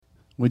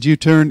Would you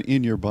turn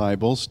in your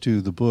Bibles to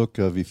the book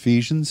of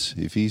Ephesians,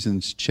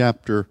 Ephesians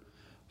chapter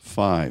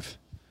 5.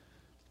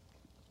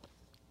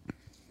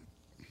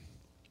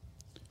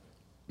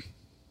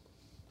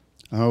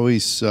 I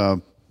always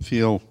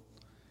feel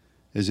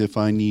as if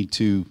I need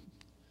to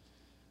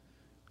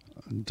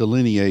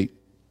delineate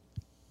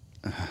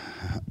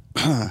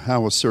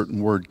how a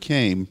certain word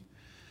came,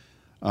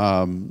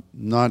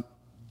 not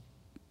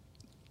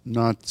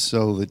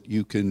so that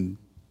you can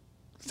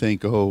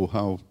think, oh,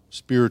 how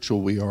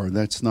spiritual we are.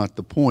 That's not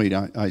the point.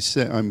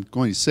 I'm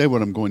going to say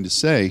what I'm going to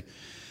say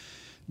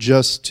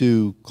just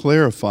to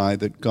clarify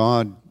that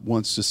God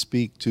wants to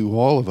speak to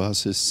all of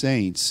us as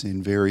saints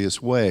in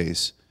various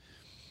ways.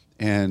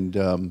 And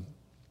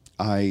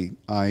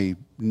I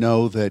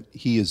know that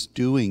He is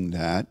doing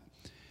that,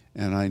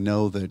 and I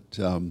know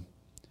that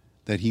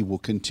that He will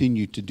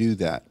continue to do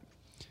that.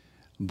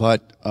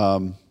 But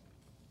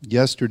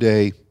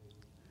yesterday,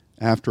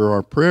 after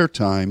our prayer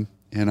time,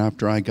 and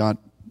after I got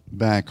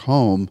back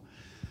home,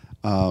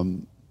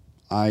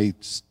 I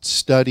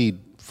studied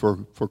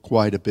for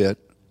quite a bit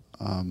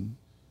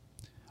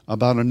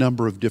about a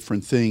number of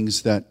different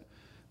things that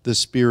the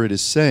Spirit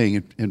is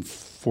saying. And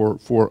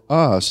for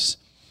us,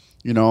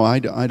 you know,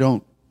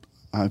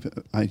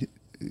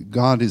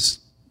 God has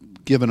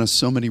given us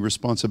so many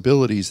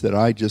responsibilities that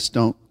I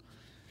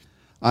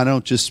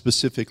don't just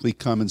specifically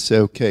come and say,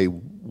 okay,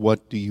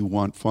 what do you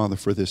want, Father,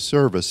 for this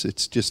service?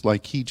 It's just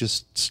like He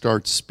just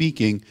starts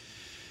speaking,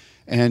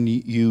 and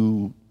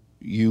you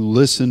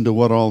listen to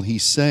what all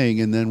He's saying,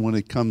 and then when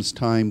it comes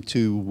time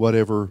to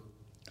whatever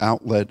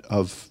outlet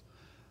of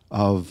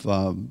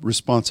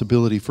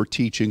responsibility for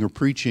teaching or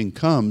preaching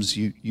comes,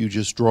 you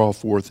just draw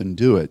forth and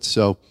do it.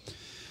 So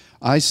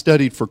I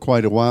studied for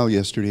quite a while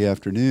yesterday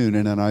afternoon,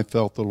 and then I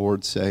felt the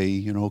Lord say,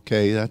 you know,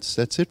 okay, that's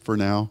it for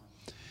now.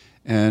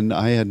 And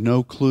I had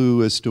no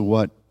clue as to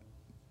what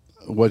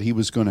He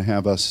was going to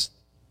have us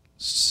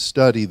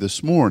study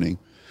this morning.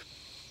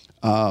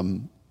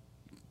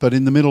 But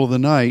in the middle of the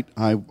night,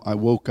 I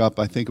woke up,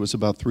 I think it was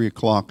about 3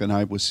 o'clock, and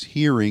I was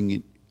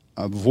hearing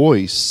a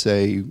voice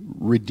say,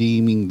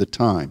 redeeming the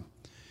time.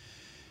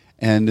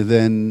 And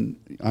then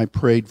I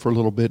prayed for a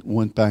little bit and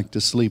went back to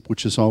sleep,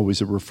 which is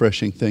always a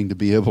refreshing thing to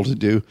be able to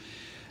do.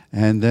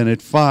 And then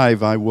at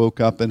 5, I woke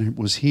up and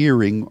was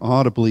hearing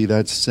audibly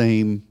that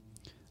same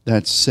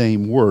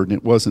word. And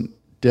it wasn't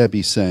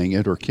Debbie saying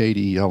it or Katie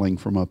yelling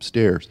from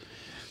upstairs.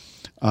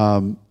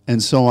 And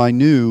so I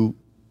knew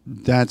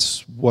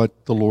that's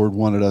what the Lord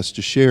wanted us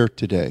to share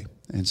today.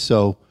 And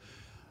so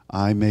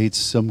I made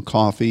some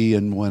coffee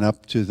and went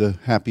up to the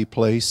happy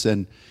place.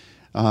 And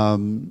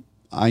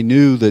I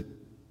knew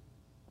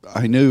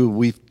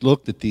we've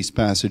looked at these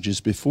passages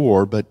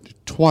before,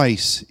 but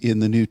twice in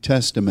the New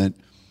Testament,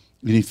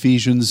 in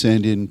Ephesians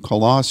and in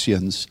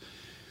Colossians,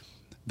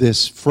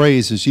 this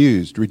phrase is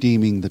used,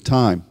 redeeming the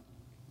time.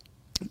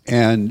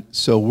 And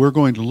so we're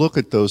going to look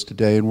at those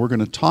today, and we're going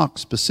to talk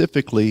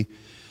specifically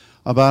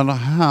about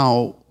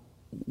how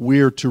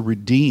we're to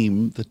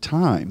redeem the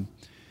time.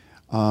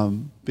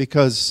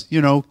 Because,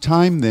 you know,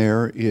 time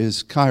there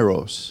is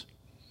kairos.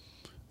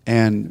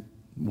 And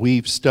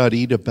we've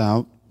studied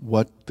about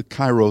what the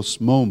kairos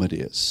moment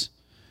is.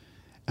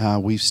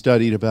 We've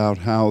studied about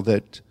how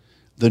that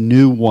the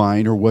new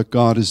wine, or what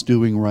God is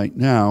doing right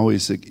now,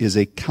 is a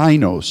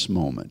kainos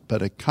moment.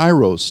 But a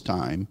kairos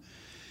time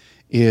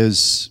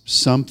is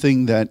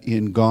something that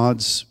in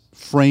God's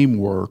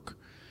framework,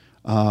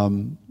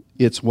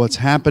 it's what's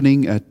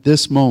happening at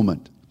this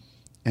moment.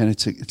 And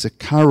it's a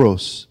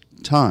kairos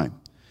time.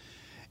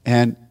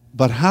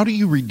 But how do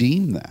you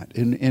redeem that?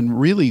 And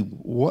really,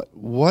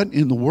 what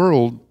in the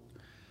world,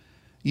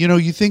 you know,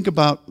 you think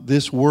about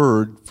this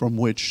word from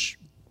which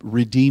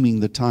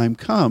redeeming the time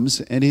comes,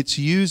 and it's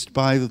used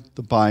by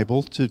the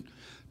Bible to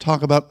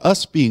talk about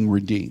us being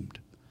redeemed,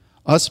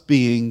 us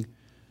being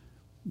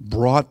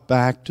brought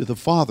back to the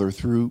Father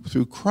through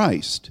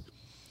Christ.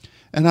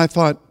 And I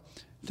thought,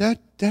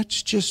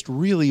 that's just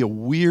really a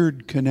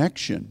weird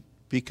connection,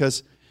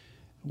 because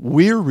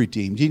we're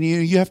redeemed.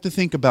 You have to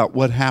think about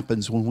what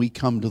happens when we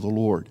come to the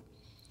Lord.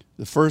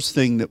 The first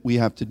thing that we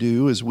have to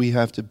do is we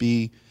have to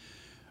be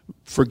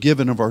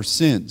forgiven of our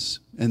sins,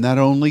 and that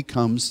only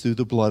comes through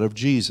the blood of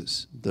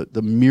Jesus.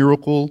 The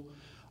miracle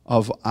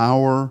of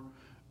our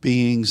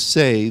being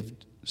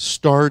saved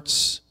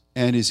starts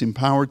and is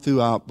empowered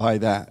throughout by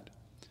that.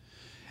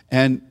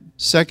 And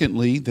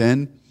secondly,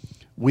 then,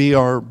 we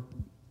are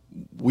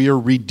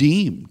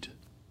redeemed.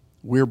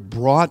 We're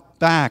brought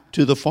back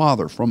to the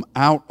Father, from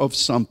out of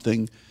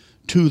something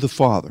to the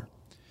Father.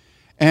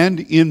 And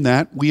in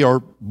that, we are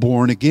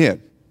born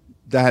again.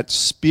 That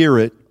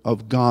Spirit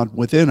of God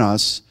within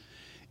us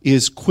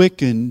is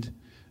quickened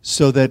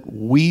so that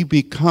we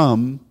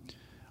become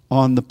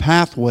on the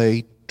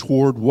pathway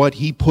toward what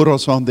He put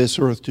us on this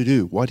earth to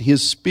do, what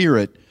His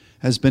Spirit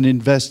has been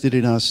invested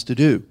in us to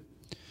do.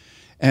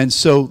 And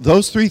so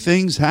those three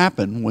things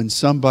happen when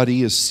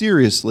somebody is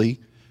seriously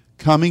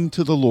coming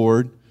to the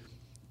Lord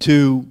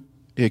to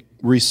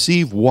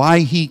receive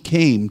why He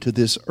came to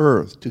this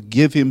earth, to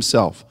give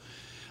Himself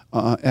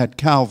at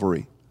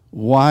Calvary,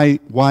 why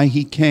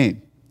he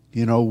came.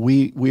 You know,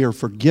 we are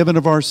forgiven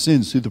of our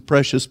sins through the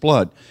precious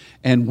blood,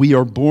 and we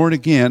are born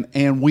again,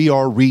 and we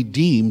are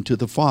redeemed to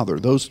the Father.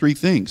 Those three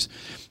things.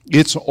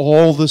 It's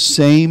all the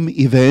same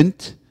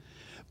event,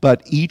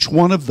 but each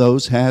one of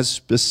those has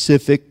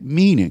specific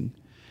meaning.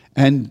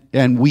 And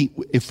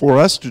for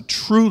us to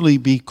truly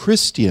be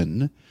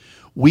Christian,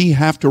 we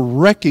have to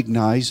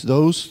recognize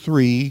those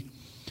three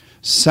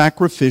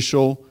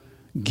sacrificial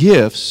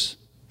gifts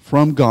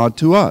from God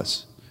to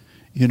us.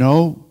 You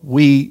know,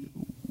 we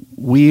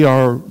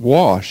are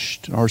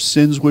washed. Our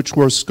sins which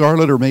were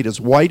scarlet are made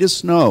as white as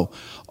snow,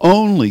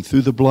 only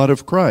through the blood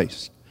of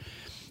Christ.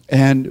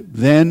 And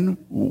then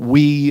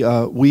we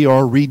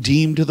are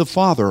redeemed to the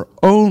Father,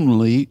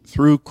 only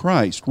through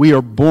Christ. We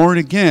are born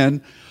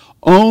again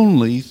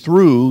only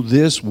through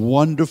this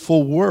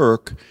wonderful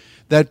work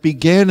that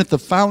began at the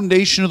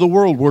foundation of the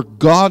world, where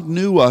God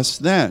knew us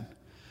then.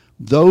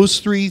 Those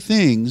three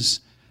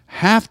things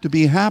have to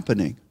be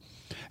happening.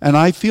 And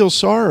I feel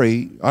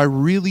sorry, I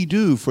really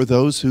do, for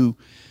those who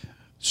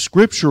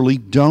scripturally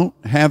don't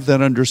have that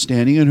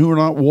understanding and who are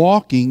not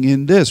walking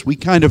in this. We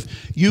kind of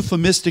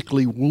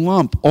euphemistically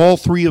lump all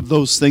three of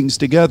those things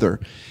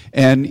together.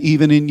 And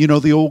even in,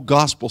 the old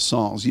gospel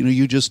songs,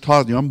 you just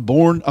taught, I'm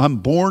born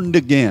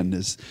again,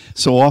 as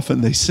so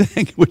often they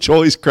sing, which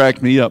always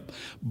cracked me up.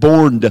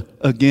 Born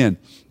again.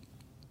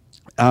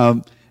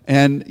 I'm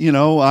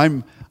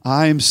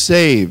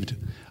saved,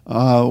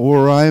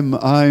 or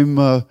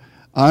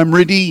I'm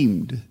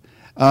redeemed.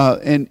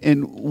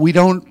 And we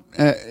don't,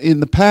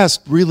 in the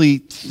past, really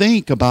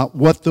think about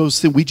what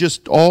those things, we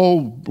just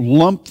all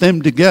lump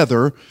them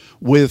together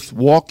with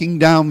walking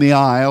down the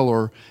aisle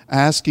or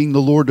asking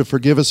the Lord to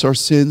forgive us our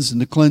sins and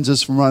to cleanse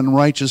us from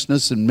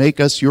unrighteousness and make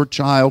us your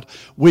child,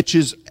 which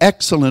is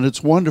excellent,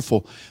 it's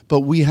wonderful. But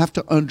we have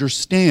to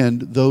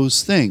understand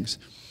those things.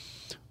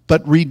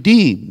 But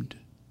redeemed,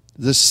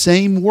 the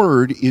same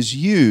word is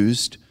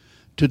used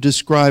to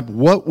describe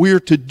what we're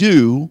to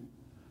do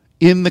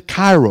in the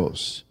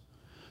kairos.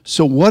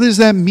 So what does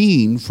that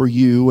mean for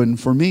you and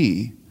for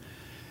me?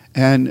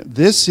 And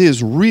this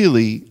is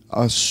really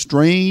a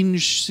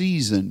strange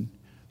season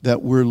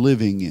that we're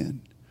living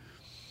in.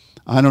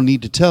 I don't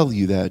need to tell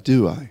you that,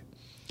 do I?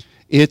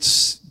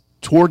 It's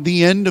toward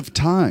the end of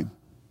time.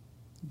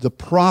 The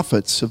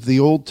prophets of the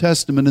Old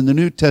Testament and the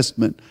New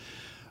Testament,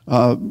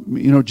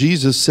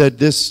 Jesus said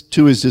this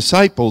to his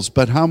disciples,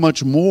 but how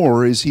much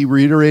more is he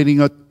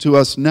reiterating to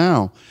us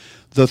now?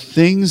 The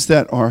things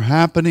that are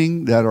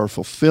happening, that are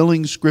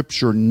fulfilling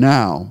Scripture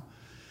now,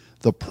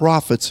 the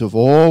prophets have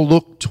all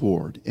looked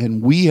toward,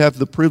 and we have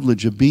the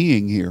privilege of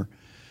being here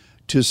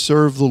to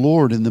serve the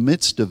Lord in the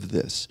midst of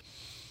this.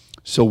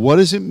 So what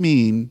does it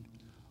mean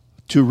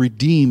to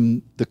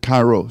redeem the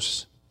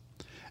kairos?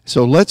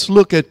 So let's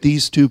look at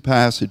these two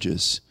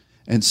passages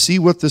and see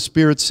what the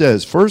Spirit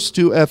says. First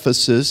to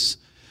Ephesus,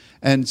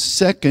 and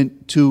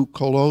second to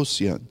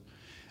Colossians.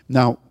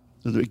 Now,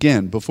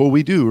 again, before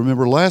we do,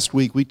 remember last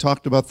week we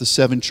talked about the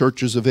 7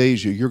 churches of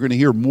Asia. You're going to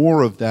hear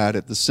more of that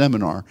at the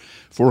seminar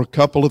for a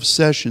couple of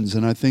sessions,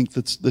 and I think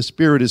that the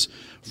Spirit is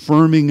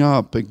firming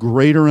up a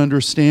greater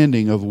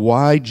understanding of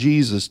why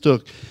Jesus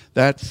took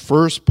that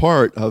first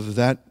part of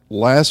that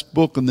last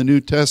book in the New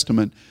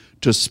Testament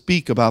to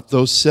speak about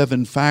those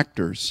 7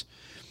 factors.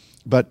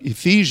 But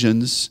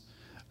Ephesians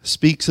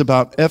speaks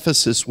about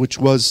Ephesus, which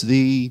was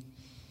the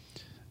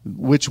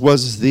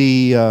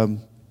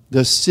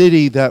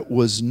city that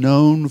was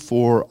known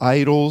for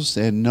idols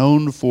and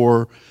known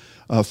for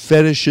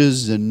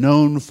fetishes and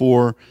known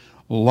for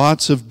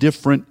lots of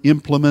different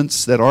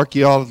implements that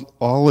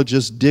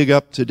archaeologists dig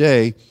up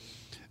today.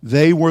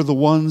 They were the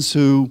ones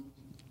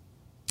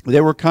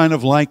they were kind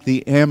of like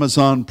the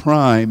Amazon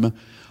Prime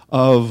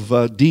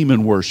of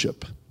demon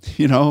worship.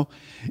 Throughout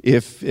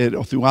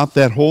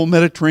that whole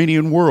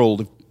Mediterranean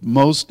world,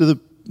 most of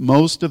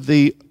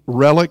the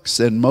relics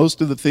and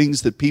most of the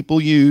things that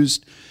people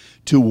used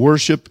to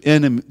worship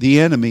the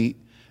enemy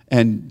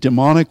and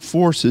demonic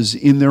forces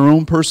in their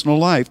own personal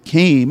life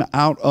came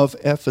out of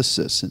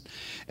Ephesus.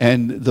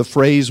 And the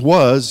phrase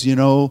was,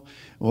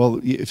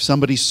 if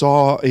somebody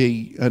saw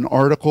an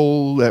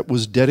article that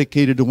was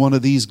dedicated to one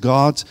of these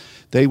gods,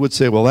 they would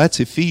say, well, that's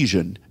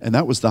Ephesian. And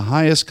that was the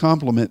highest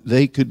compliment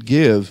they could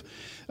give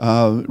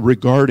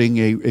regarding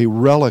a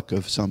relic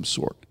of some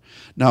sort.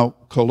 Now,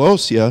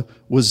 Colossia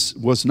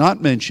was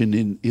not mentioned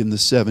in the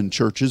 7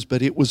 churches,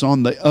 but it was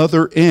on the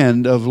other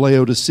end of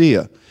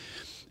Laodicea.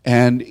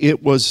 And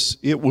it was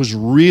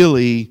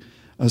really,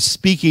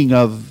 speaking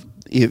of,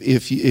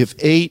 if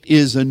 8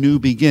 is a new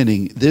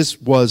beginning, this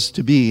was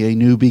to be a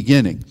new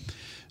beginning.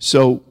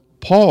 So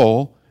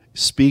Paul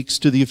speaks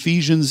to the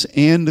Ephesians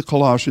and the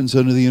Colossians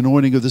under the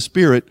anointing of the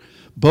Spirit,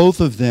 both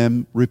of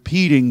them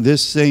repeating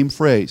this same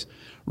phrase,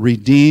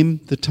 redeem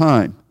the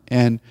time.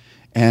 And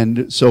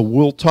so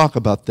we'll talk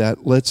about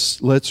that.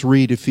 Let's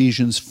read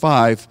Ephesians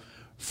 5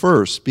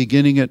 first,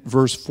 beginning at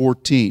verse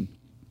 14.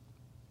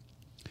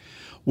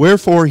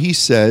 Wherefore he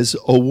says,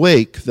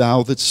 awake,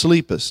 thou that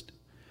sleepest.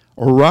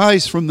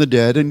 Arise from the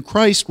dead, and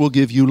Christ will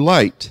give you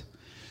light.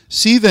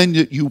 See then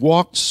that you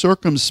walk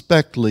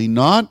circumspectly,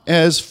 not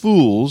as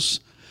fools,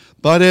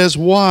 but as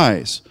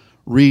wise,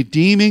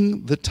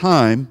 redeeming the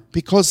time,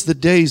 because the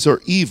days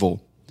are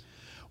evil.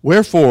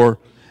 Wherefore,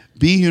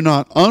 be you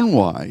not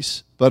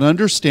unwise, but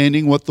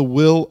understanding what the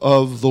will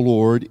of the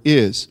Lord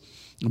is.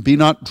 And be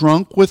not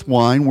drunk with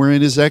wine,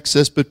 wherein is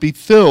excess, but be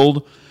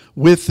filled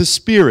with the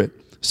Spirit,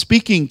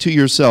 speaking to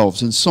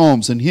yourselves in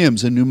psalms and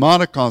hymns and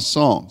pneumaticos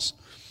songs,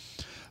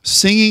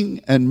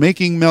 singing and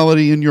making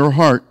melody in your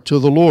heart to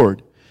the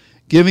Lord,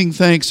 giving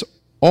thanks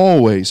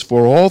always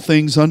for all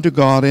things unto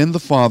God and the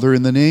Father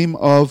in the name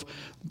of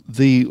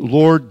the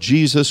Lord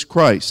Jesus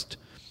Christ,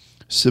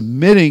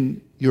 submitting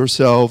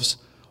yourselves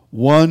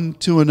one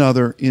to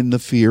another in the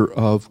fear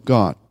of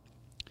God.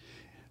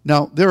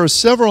 Now, there are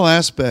several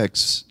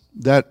aspects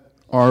that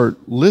are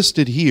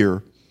listed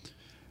here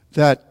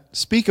that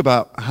speak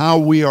about how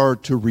we are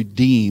to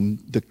redeem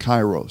the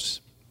kairos.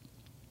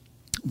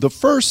 The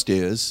first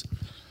is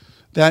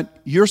that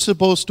you're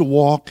supposed to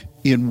walk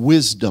in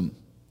wisdom,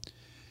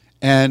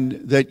 and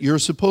that you're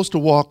supposed to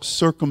walk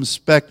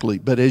circumspectly.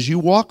 But as you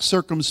walk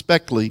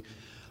circumspectly,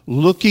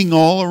 looking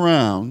all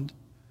around,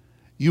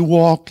 you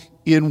walk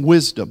in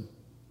wisdom.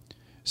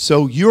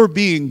 So you're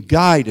being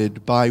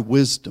guided by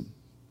wisdom.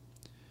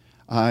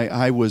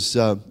 I was,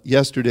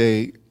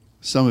 yesterday,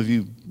 some of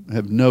you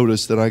have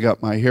noticed that I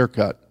got my hair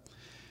cut.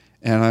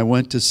 And I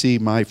went to see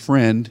my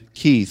friend,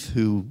 Keith,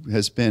 who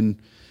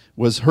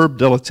was Herb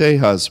de la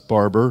Teja's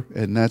barber,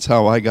 and that's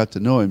how I got to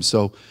know him.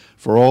 So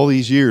for all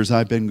these years,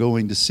 I've been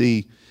going to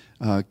see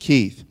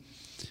Keith.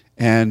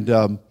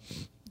 And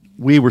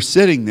we were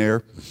sitting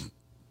there.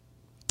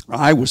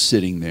 I was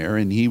sitting there,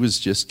 and he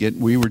was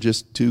we were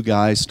just two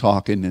guys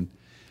talking. And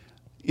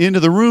into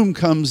the room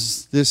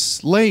comes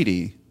this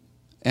lady,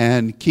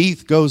 and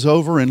Keith goes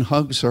over and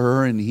hugs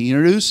her, and he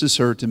introduces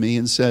her to me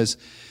and says,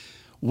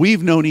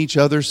 "We've known each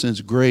other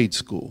since grade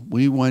school.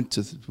 We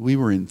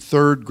were in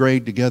third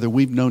grade together.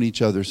 We've known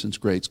each other since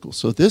grade school."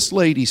 So this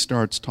lady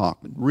starts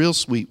talking, real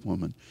sweet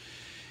woman.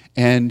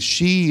 And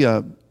she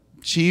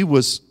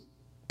was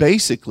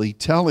basically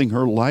telling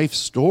her life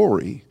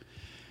story.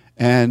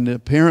 And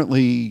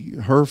apparently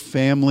her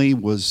family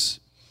was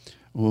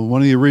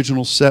one of the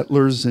original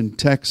settlers in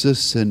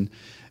Texas, and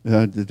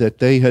that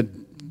they had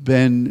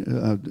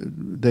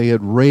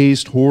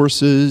raised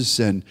horses,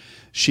 and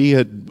she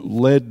had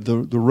led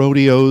the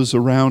rodeos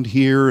around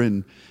here,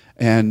 and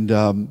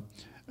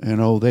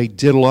they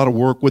did a lot of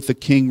work with the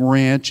King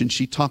Ranch, and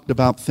she talked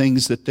about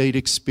things that they'd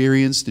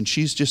experienced, and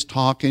she's just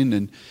talking,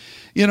 and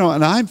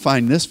I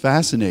find this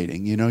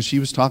fascinating. She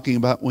was talking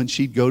about when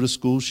she'd go to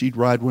school, she'd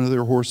ride one of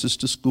their horses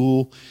to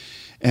school,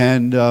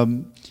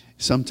 and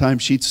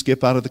sometimes she'd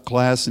skip out of the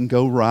class and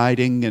go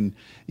riding, and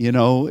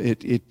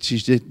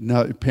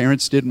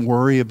parents didn't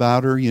worry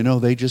about her.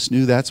 They just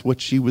knew that's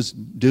what she was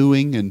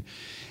doing,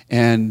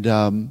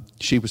 and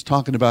she was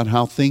talking about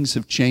how things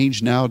have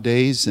changed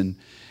nowadays, and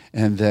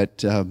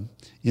that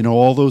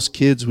all those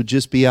kids would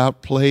just be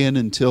out playing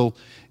until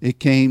it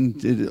came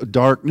to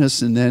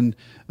darkness, and then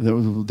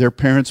their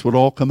parents would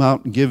all come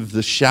out and give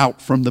the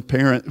shout from the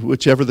parent,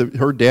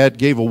 her dad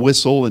gave a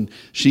whistle, and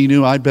she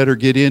knew, I'd better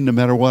get in no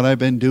matter what I've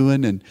been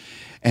doing,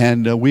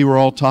 and we were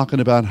all talking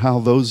about how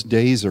those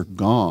days are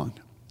gone,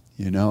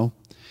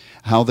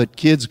 how that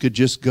kids could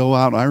just go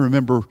out. I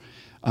remember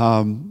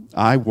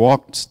I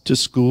walked to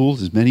school,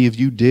 as many of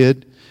you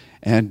did,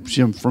 and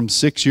from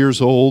 6 years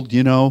old,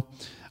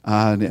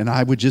 and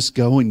I would just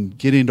go and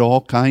get into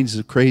all kinds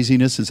of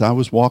craziness as I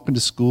was walking to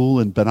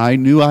school. But I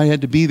knew I had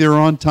to be there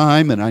on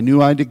time, and I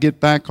knew I had to get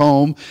back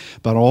home.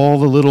 But all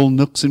the little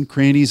nooks and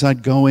crannies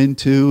I'd go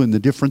into, and the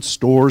different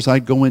stores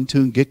I'd go into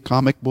and get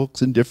comic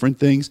books and different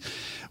things,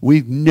 we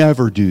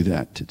never do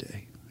that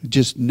today.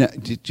 Just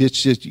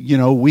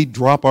we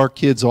drop our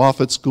kids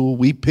off at school.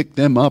 We pick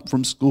them up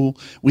from school.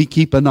 We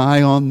keep an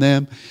eye on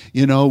them.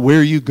 Where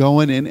are you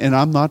going? And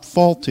I'm not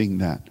faulting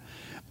that.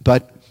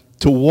 But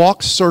to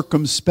walk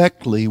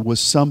circumspectly was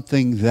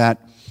something that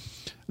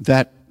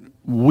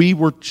we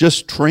were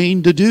just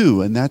trained to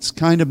do, and that's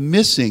kind of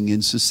missing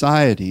in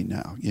society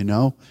now.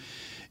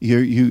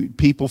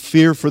 People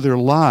fear for their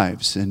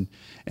lives, and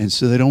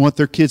so they don't want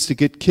their kids to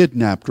get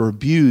kidnapped or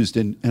abused,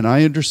 and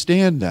I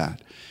understand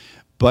that.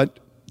 But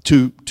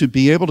to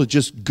be able to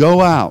just go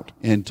out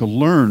and to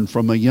learn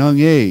from a young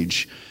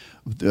age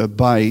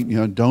by,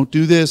 don't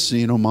do this,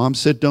 mom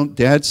said don't,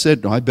 dad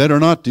said, no, I better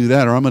not do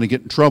that or I'm going to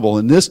get in trouble,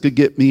 and this could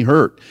get me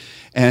hurt.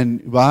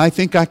 And I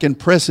think I can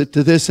press it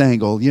to this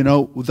angle.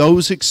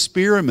 Those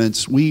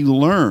experiments we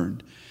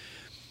learned.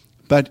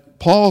 But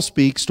Paul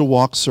speaks to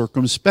walk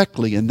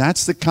circumspectly, and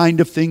that's the kind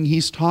of thing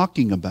he's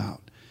talking about.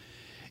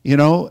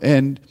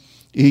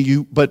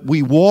 But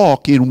we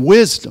walk in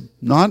wisdom,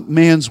 not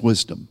man's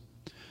wisdom,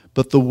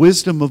 but the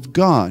wisdom of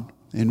God.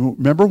 And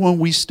remember when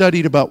we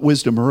studied about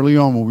wisdom early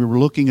on, when we were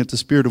looking at the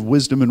spirit of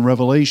wisdom and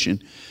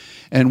revelation,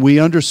 and we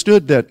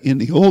understood that in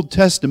the Old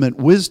Testament,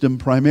 wisdom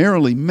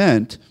primarily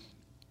meant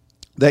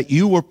that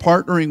you were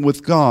partnering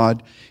with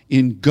God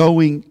in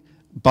going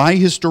by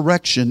his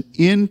direction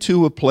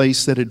into a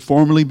place that had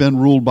formerly been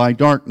ruled by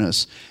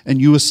darkness, and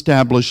you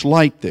established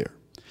light there.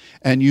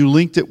 And you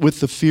linked it with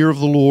the fear of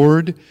the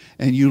Lord,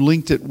 and you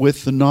linked it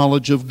with the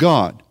knowledge of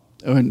God.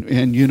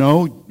 And you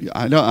know,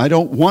 I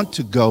don't want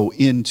to go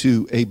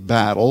into a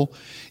battle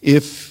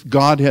if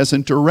God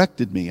hasn't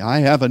directed me. I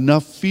have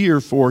enough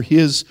fear for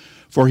his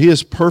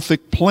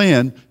perfect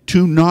plan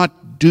to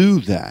not do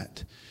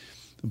that.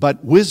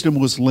 But wisdom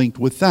was linked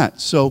with that.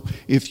 So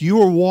if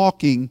you are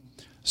walking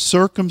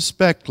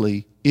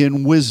circumspectly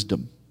in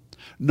wisdom,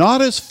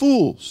 not as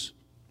fools,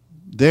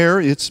 there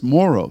it's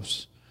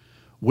moros,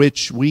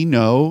 which we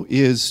know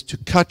is to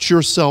cut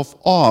yourself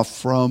off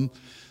from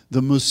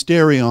the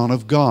mysterion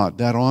of God,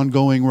 that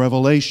ongoing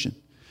revelation.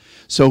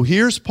 So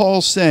here's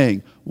Paul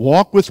saying,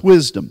 walk with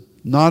wisdom,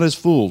 not as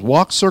fools.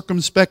 Walk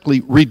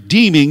circumspectly,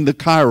 redeeming the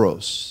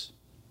kairos.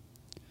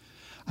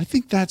 I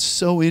think that's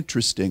so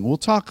interesting. We'll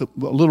talk a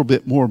little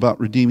bit more about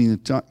redeeming the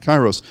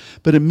kairos.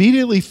 But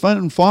immediately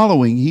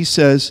following, he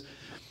says,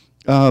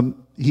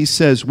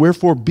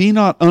 wherefore be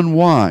not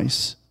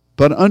unwise,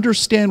 but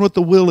understand what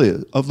the will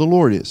is of the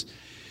Lord is.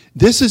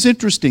 This is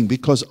interesting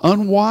because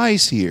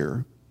unwise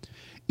here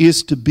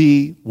is to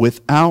be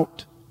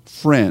without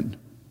friend,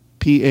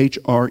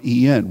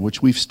 P-H-R-E-N,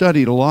 which we've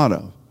studied a lot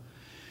of.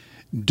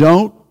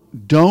 Don't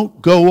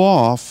go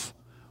off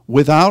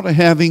without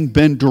having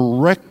been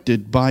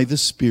directed by the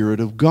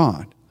Spirit of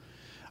God.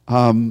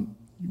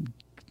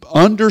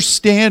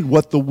 Understand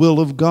what the will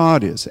of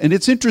God is. And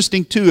it's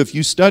interesting, too, if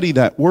you study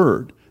that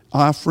word,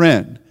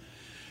 friend,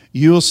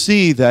 you'll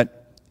see that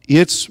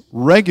it's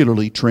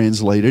regularly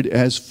translated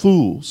as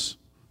fools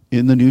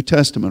in the New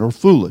Testament, or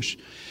foolish.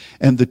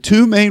 And the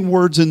two main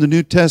words in the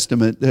New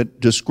Testament that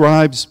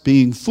describes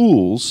being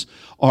fools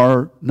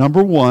are,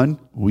 number one,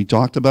 we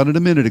talked about it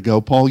a minute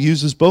ago, Paul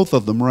uses both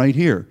of them right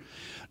here.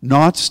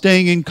 Not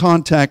staying in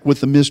contact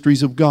with the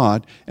mysteries of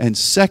God, and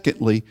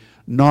secondly,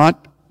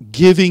 not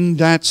giving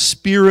that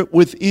spirit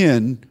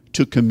within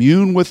to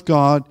commune with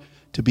God,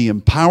 to be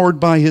empowered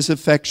by his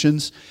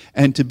affections,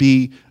 and to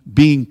be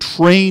being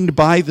trained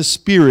by the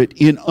Spirit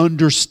in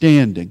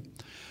understanding.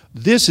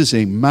 This is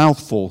a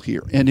mouthful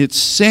here, and it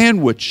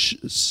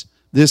sandwiches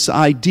this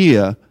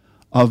idea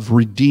of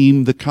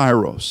redeem the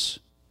kairos.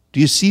 Do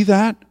you see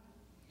that?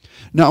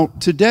 Now,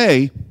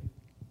 today,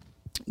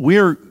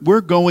 we're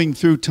going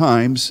through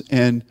times,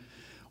 and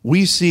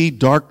we see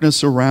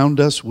darkness around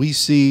us. We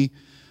see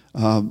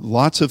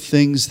lots of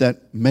things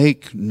that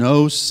make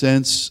no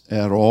sense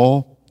at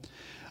all.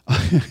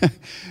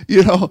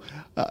 You know,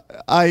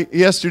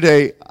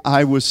 yesterday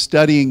I was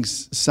studying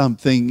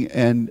something,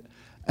 and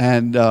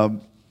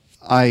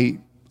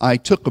I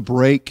took a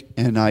break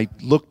and I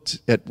looked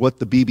at what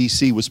the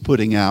BBC was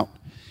putting out,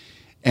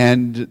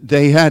 and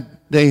they had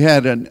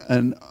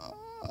an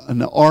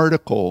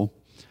article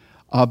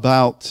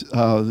about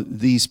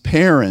these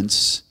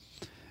parents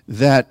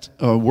that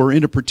were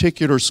in a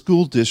particular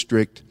school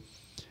district,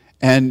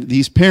 and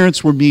these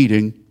parents were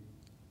meeting,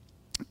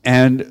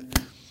 and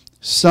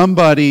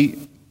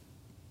somebody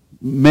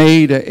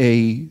made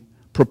a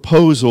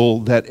proposal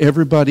that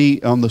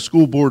everybody on the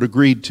school board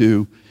agreed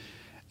to,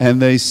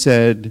 and they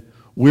said,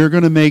 we're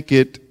going to make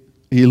it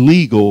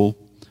illegal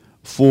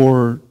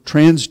for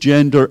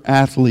transgender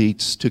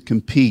athletes to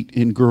compete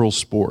in girls'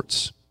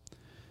 sports.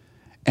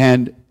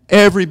 And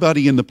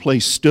everybody in the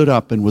place stood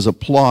up and was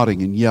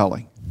applauding and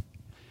yelling.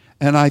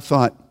 And I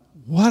thought,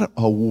 what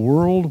a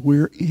world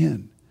we're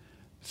in.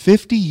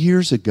 50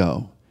 years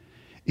ago,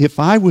 if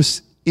I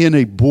was in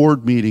a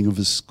board meeting of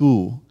a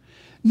school,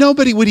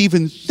 nobody would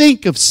even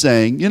think of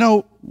saying, you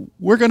know,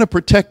 we're going to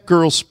protect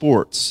girls'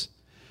 sports.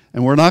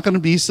 And we're not going to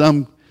be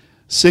some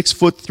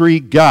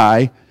 6'3"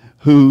 guy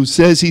who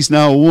says he's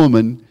now a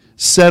woman,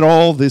 set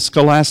all the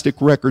scholastic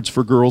records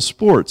for girls'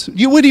 sports.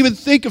 You wouldn't even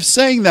think of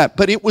saying that,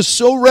 but it was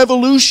so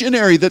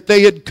revolutionary that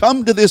they had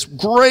come to this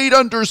great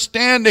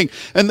understanding,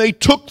 and they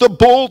took the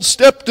bold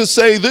step to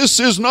say,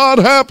 this is not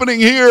happening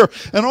here,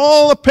 and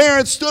all the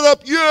parents stood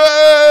up,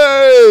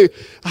 yay!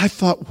 I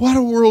thought, what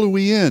a world are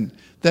we in,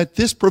 that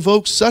this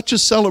provokes such a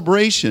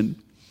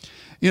celebration.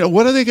 You know,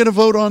 what are they going to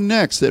vote on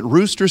next? That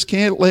roosters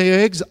can't lay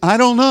eggs? I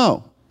don't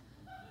know.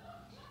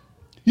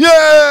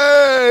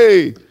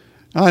 Yay!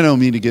 I don't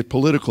mean to get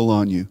political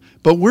on you,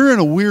 but we're in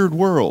a weird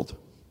world.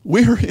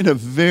 We're in a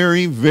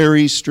very,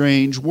 very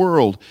strange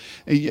world.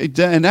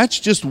 And that's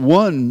just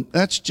one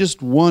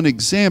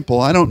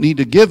example. I don't need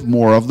to give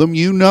more of them.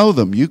 You know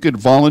them. You could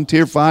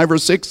volunteer 5 or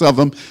 6 of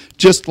them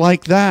just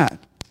like that.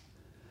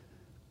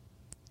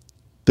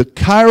 The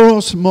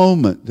kairos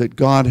moment that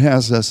God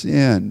has us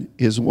in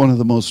is one of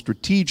the most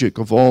strategic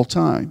of all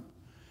time.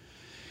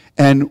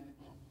 And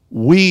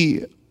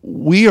we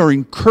are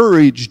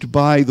encouraged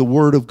by the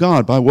Word of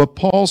God, by what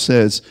Paul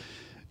says.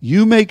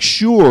 You make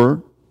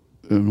sure,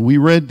 and we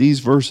read these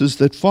verses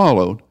that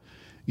followed,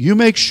 you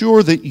make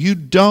sure that you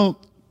don't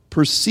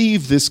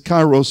perceive this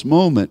kairos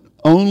moment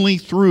only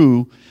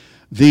through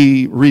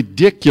the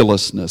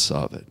ridiculousness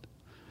of it,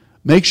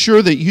 Make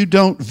sure that you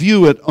don't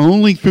view it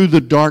only through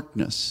the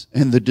darkness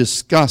and the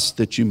disgust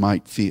that you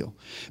might feel.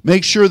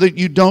 Make sure that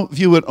you don't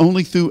view it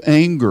only through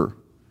anger.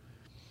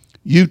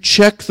 You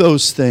check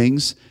those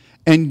things,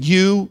 and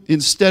you,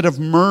 instead of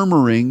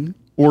murmuring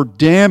or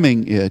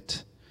damning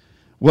it,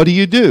 what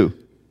do?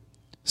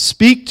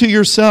 Speak to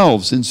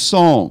yourselves in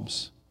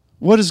psalms.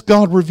 What has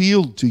God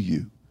revealed to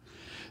you?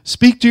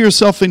 Speak to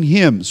yourself in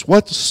hymns.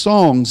 What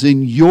songs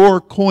in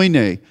your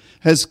koine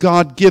has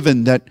God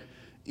given that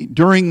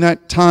during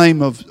that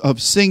time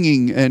of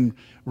singing and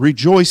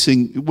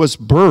rejoicing was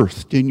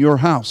birthed in your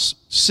house?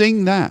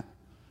 Sing that.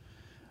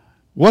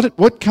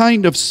 What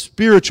kind of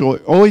spiritual,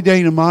 oide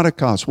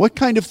pneumatikos, what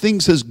kind of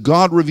things has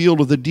God revealed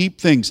of the deep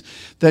things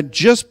that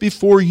just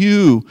before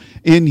you,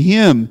 in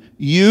him,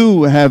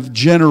 you have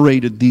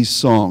generated these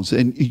songs?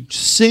 And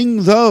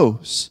sing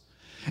those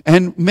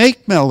and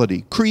make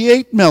melody,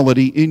 create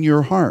melody in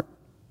your heart.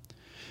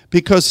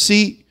 Because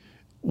see,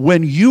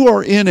 when you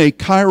are in a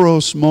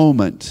kairos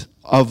moment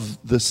of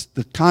this,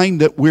 the kind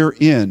that we're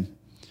in,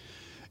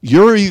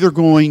 you're either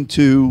going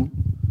to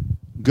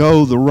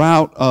go the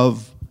route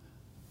of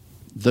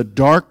the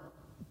dark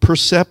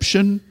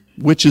perception,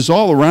 which is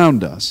all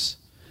around us,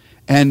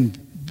 and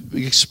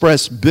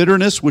express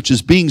bitterness, which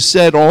is being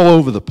said all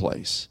over the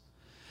place.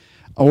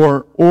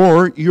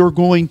 Or you're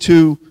going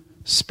to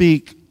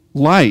speak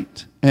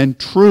light and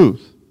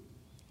truth.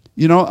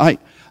 You know,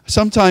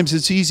 sometimes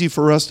it's easy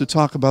for us to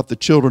talk about the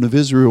children of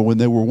Israel when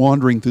they were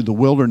wandering through the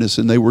wilderness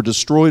and they were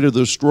destroyed of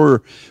the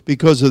destroyer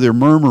because of their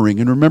murmuring.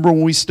 And remember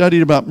when we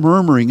studied about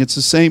murmuring, it's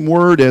the same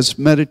word as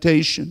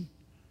meditation.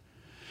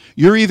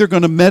 You're either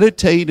going to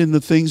meditate in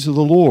the things of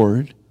the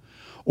Lord,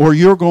 or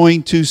you're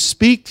going to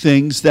speak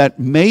things that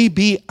may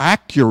be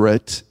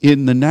accurate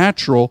in the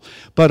natural,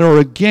 but are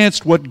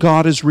against what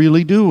God is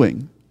really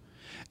doing.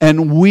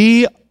 And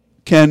we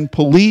can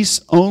police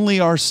only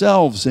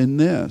ourselves in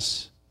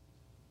this.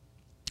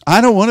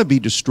 I don't want to be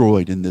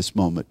destroyed in this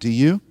moment, do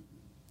you?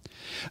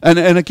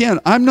 And again,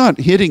 I'm not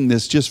hitting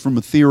this just from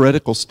a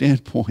theoretical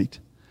standpoint.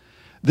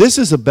 This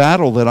is a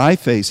battle that I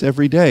face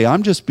every day.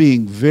 I'm just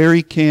being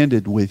very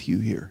candid with you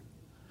here.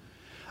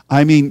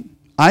 I mean,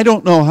 I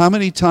don't know how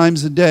many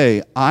times a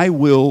day I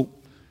will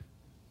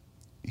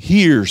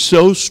hear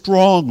so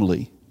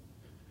strongly,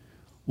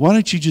 why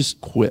don't you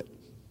just quit?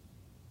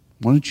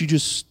 Why don't you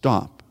just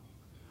stop?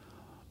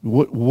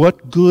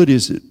 What good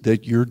is it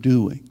that you're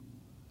doing?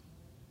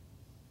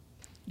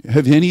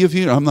 Have any of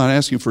you, I'm not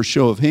asking for a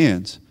show of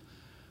hands,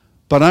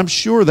 but I'm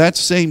sure that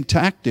same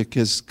tactic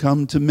has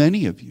come to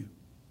many of you.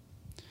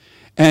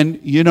 And,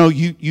 you know,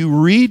 you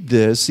read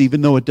this,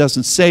 even though it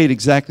doesn't say it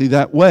exactly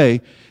that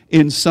way,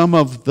 in some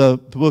of the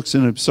books,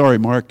 and I'm sorry,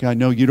 Mark, I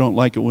know you don't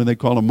like it when they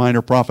call them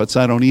minor prophets.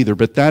 I don't either,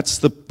 but that's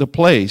the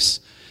place,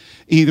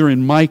 either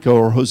in Micah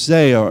or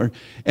Hosea.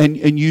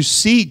 And you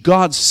see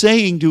God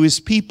saying to his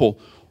people,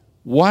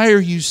 why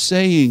are you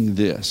saying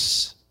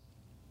this?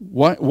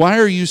 Why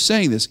are you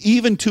saying this?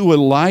 Even to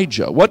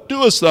Elijah. What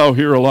doest thou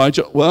here,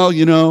 Elijah? Well,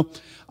 you know,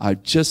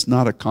 I'm just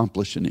not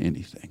accomplishing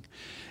anything.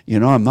 You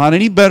know, I'm not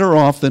any better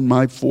off than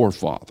my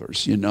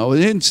forefathers, you know,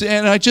 and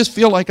I just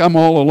feel like I'm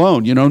all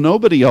alone. You know,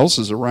 nobody else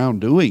is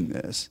around doing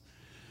this.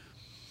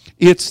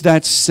 It's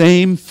that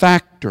same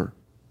factor.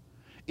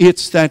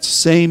 It's that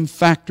same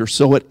factor.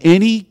 So at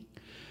any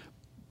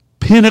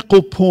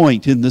pinnacle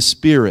point in the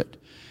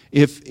Spirit,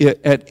 if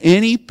at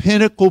any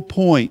pinnacle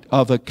point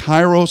of a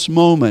kairos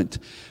moment,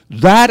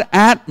 that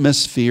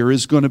atmosphere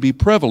is going to be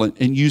prevalent,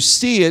 and you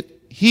see it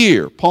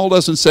here. Paul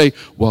doesn't say,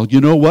 well, you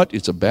know what?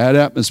 It's a bad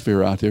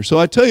atmosphere out there. So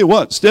I tell you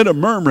what, instead of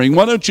murmuring,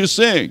 why don't you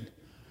sing?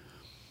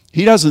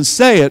 He doesn't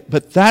say it,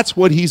 but that's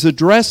what he's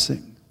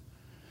addressing.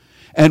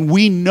 And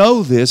we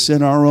know this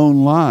in our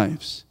own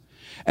lives.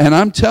 And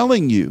I'm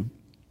telling you,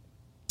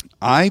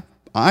 I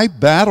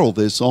battle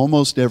this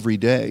almost every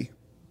day.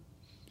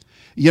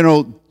 You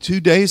know, 2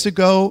 days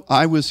ago,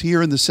 I was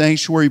here in the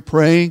sanctuary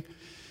praying,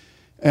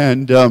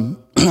 and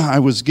I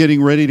was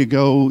getting ready to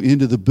go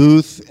into the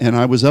booth, and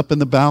I was up in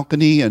the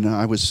balcony, and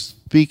I was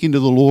speaking to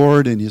the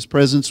Lord, and his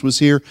presence was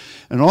here,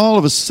 and all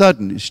of a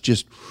sudden, it's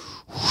just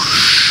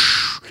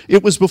whoosh.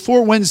 It was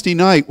before Wednesday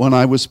night when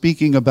I was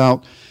speaking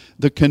about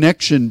the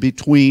connection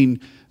between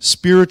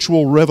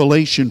spiritual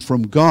revelation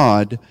from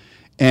God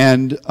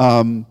and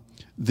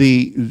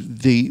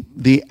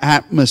the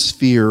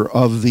atmosphere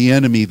of the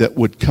enemy that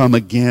would come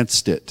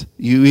against it.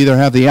 You either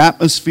have the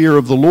atmosphere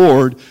of the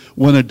Lord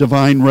when a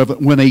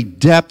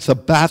depth, a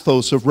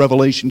bathos of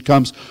revelation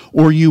comes,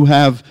 or you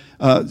have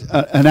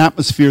an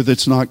atmosphere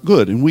that's not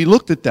good. And we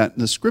looked at that in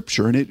the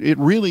Scripture, and it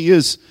really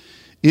is.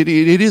 It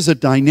is a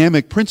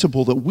dynamic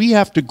principle that we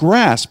have to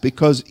grasp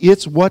because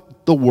it's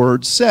what the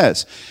Word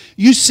says.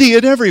 You see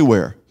it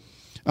everywhere.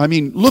 I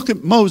mean, look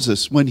at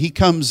Moses when he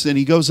comes and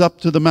he goes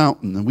up to the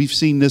mountain. And we've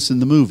seen this in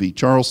the movie.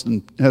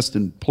 Charlton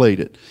Heston played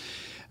it.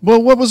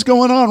 Well, what was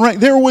going on? Right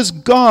there was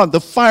God. The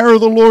fire of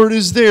the Lord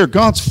is there.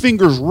 God's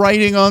fingers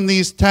writing on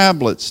these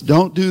tablets.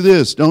 Don't do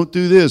this. Don't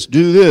do this.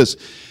 Do this.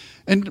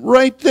 And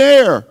right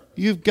there,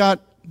 you've got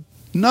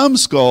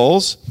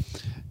numbskulls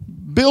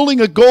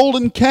building a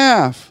golden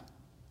calf.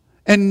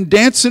 and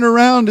dancing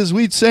around, as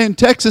we'd say in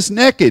Texas,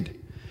 naked.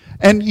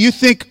 And you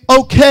think,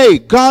 okay,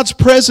 God's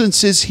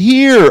presence is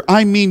here.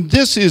 I mean,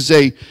 this is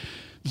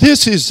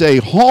a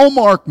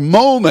hallmark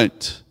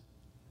moment.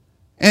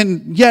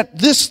 And yet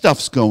this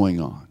stuff's going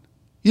on.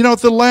 You know, at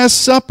the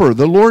Last Supper,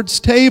 the Lord's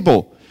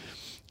table,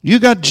 you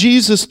got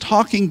Jesus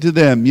talking to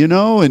them, you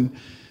know, and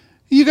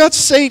you got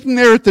Satan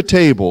there at the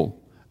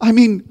table. I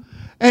mean,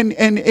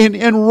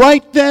 and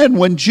right then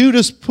when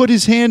Judas put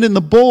his hand in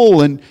the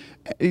bowl, and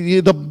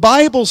the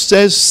Bible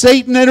says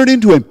Satan entered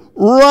into him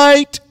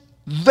right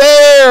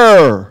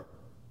there.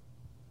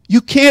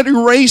 You can't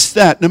erase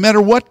that, no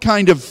matter what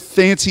kind of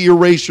fancy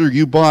eraser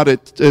you bought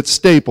at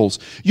Staples.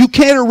 You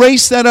can't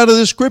erase that out of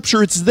the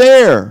Scripture. It's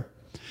there.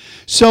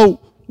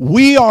 So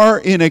we are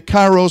in a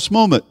Kairos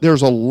moment.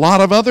 There's a lot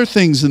of other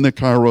things in the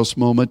Kairos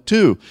moment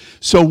too.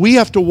 So we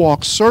have to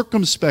walk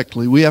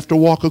circumspectly. We have to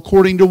walk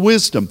according to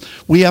wisdom.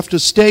 We have to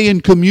stay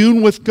in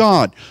commune with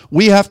God.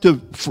 We have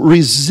to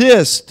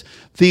resist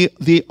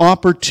the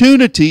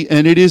opportunity,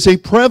 and it is a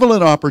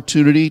prevalent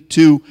opportunity,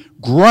 to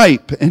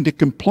gripe and to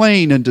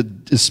complain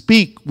and to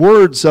speak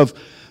words of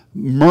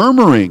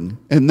murmuring,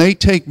 and they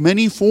take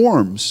many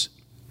forms.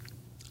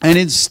 And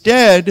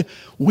instead,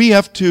 we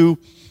have to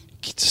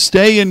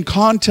stay in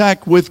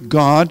contact with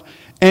God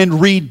and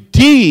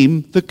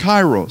redeem the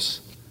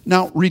Kairos.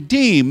 Now,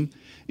 redeem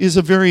is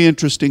a very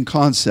interesting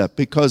concept,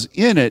 because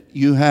in it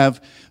you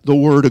have the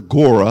word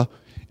agora,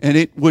 and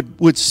it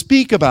would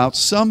speak about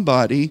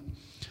somebody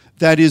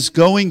that is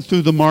going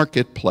through the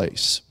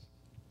marketplace.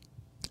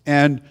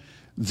 And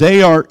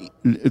there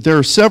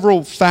are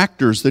several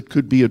factors that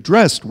could be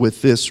addressed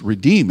with this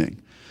redeeming.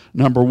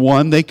 Number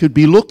one, they could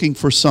be looking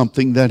for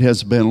something that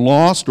has been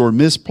lost or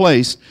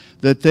misplaced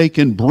that they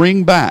can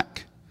bring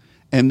back.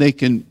 And they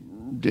can,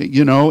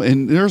 you know,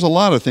 and there's a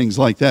lot of things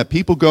like that.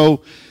 People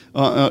go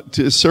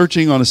to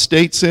searching on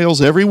estate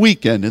sales every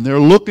weekend, and they're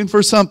looking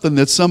for something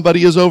that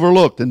somebody has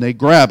overlooked, and they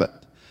grab it.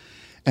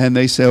 And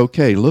they say,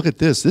 okay, look at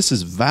this. This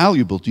is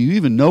valuable. Do you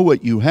even know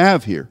what you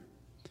have here?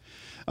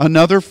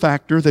 Another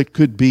factor that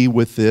could be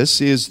with this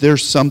is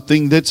there's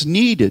something that's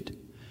needed,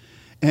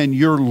 and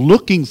you're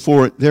looking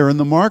for it there in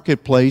the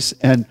marketplace,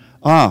 and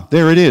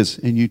there it is,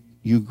 and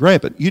you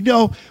grab it. You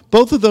know,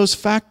 both of those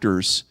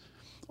factors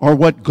are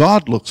what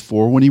God looks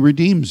for when He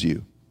redeems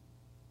you.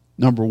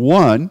 Number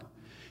one,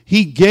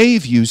 He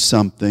gave you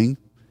something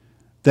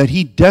that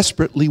He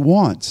desperately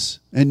wants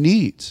and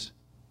needs.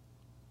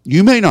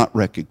 You may not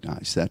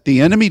recognize that. The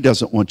enemy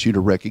doesn't want you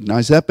to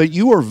recognize that, but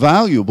you are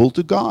valuable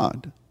to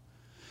God.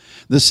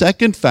 The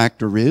second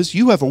factor is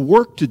you have a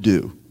work to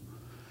do.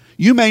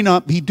 You may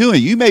not be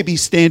doing. You may be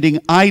standing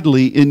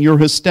idly in your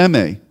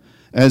histeme,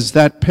 as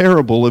that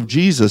parable of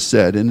Jesus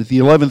said. And at the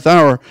 11th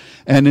hour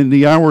and in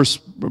the hours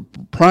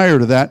prior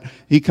to that,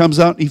 He comes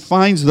out and He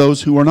finds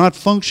those who are not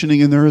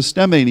functioning in their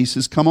histeme, and He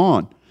says, come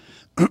on,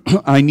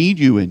 I need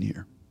you in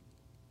here.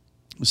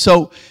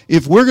 So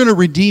if we're going to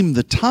redeem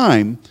the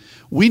time,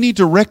 we need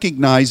to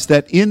recognize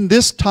that in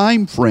this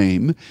time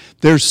frame,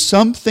 there's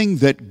something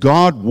that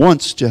God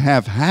wants to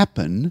have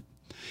happen,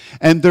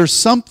 and there's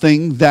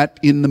something that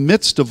in the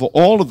midst of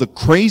all of the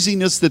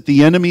craziness that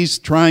the enemy's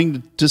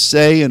trying to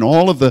say, and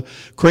all of the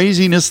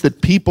craziness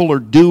that people are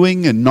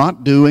doing and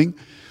not doing,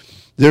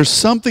 there's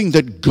something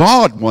that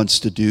God wants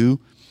to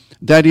do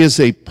that is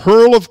a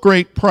pearl of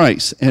great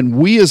price. And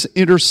we as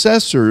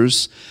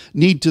intercessors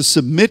need to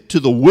submit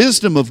to the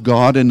wisdom of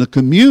God and the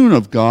commune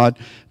of God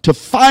to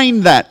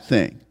find that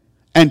thing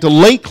and to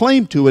lay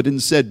claim to it,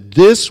 and said,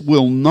 this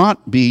will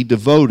not be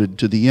devoted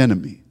to the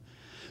enemy.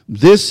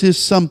 This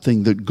is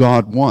something that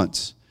God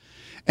wants.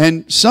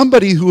 And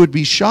somebody who would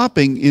be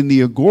shopping in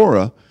the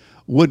agora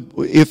would,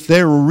 if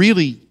they're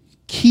really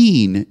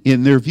keen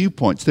in their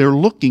viewpoints, they're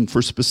looking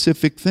for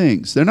specific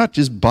things. They're not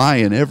just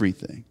buying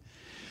everything.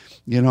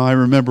 You know, I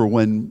remember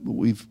when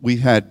we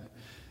had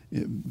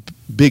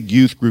big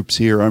youth groups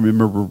here. I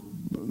remember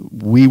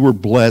we were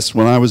blessed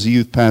when I was a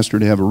youth pastor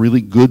to have a really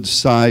good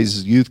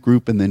sized youth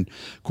group, and then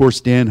of course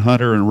Dan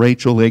Hunter and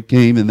Rachel, they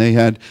came and they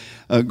had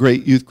a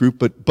great youth group.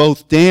 But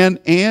both Dan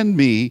and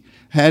me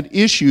had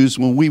issues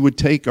when we would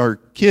take our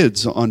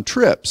kids on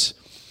trips,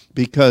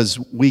 because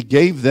we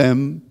gave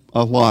them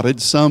allotted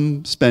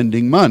some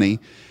spending money.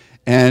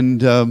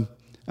 And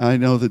I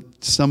know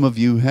that some of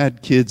you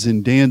had kids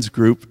in Dan's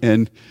group,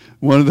 and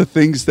one of the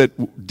things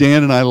that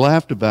Dan and I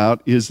laughed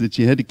about is that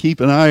you had to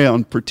keep an eye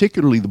on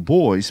particularly the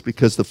boys,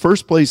 because the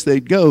first place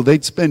they'd go,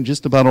 they'd spend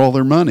just about all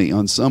their money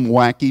on some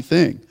wacky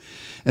thing.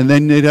 And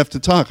then they'd have to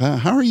talk,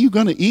 how are you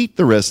going to eat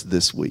the rest of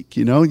this week?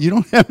 You know, you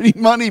don't have any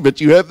money,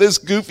 but you have this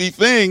goofy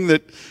thing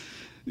that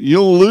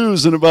you'll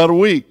lose in about a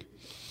week.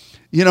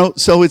 You know,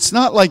 so it's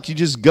not like you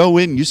just go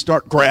in and you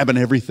start grabbing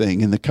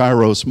everything in the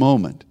Kairos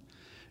moment.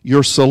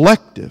 You're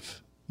selective.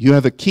 You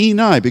have a keen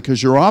eye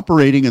because you're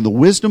operating in the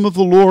wisdom of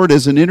the Lord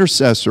as an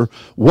intercessor.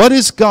 What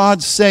is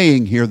God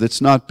saying here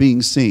that's not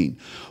being seen?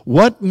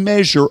 What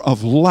measure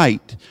of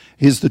light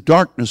is the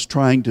darkness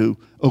trying to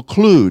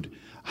occlude?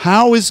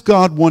 How is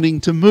God wanting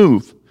to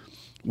move?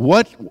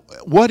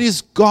 What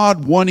is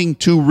God wanting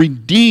to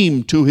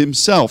redeem to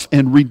himself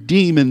and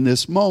redeem in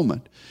this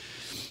moment?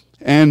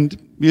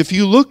 And if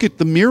you look at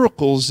the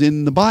miracles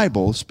in the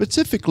Bible,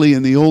 specifically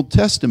in the Old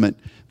Testament,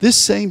 this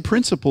same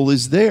principle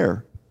is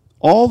there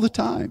all the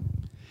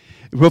time.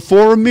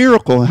 Before a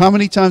miracle, how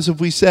many times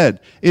have we said,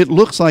 it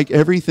looks like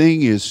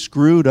everything is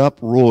screwed up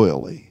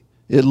royally.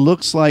 It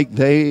looks like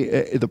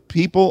the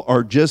people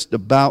are just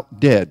about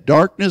dead.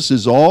 Darkness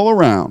is all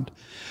around.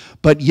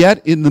 But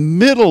yet in the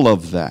middle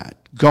of that,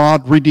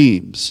 God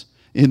redeems.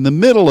 In the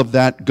middle of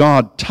that,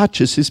 God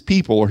touches his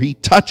people, or he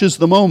touches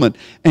the moment,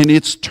 and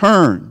it's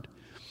turned.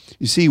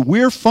 You see,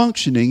 we're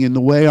functioning in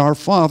the way our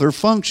Father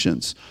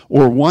functions,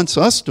 or wants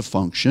us to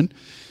function,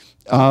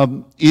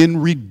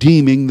 in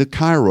redeeming the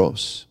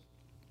Kairos.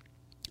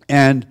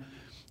 And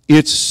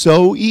it's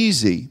so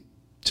easy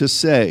to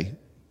say,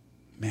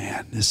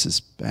 man, this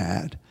is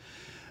bad.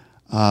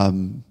 A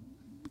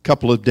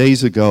couple of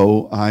days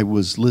ago, I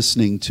was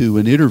listening to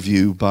an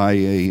interview by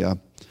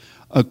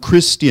a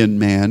Christian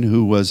man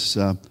who was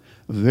a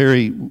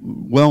very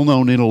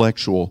well-known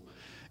intellectual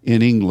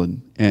in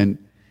England, and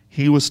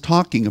he was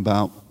talking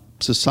about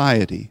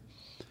society.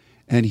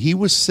 And he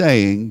was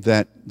saying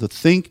that the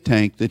think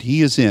tank that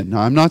he is in,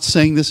 now I'm not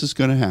saying this is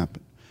going to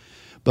happen,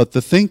 but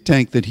the think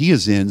tank that he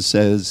is in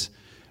says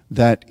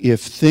that if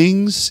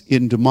things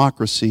in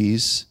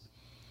democracies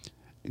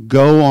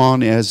go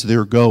on as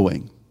they're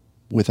going,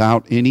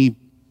 without any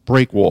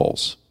break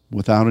walls,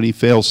 without any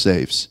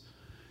fail-safes,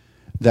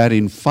 that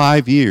in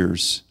 5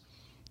 years,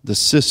 the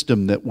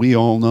system that we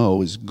all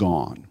know is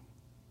gone.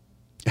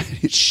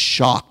 It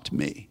shocked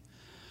me.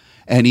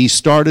 And he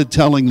started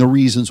telling the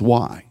reasons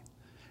why.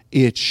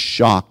 It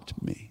shocked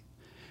me.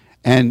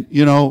 And,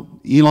 you know,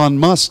 Elon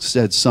Musk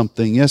said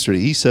something yesterday.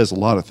 He says a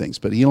lot of things,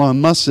 but Elon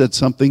Musk said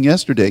something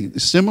yesterday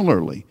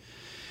similarly.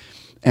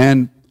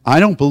 And I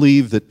don't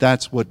believe that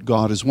that's what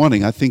God is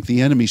wanting. I think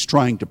the enemy's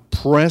trying to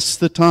press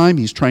the time.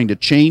 He's trying to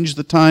change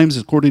the times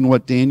according to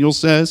what Daniel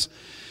says.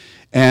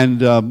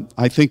 And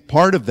I think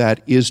part of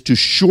that is to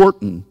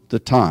shorten the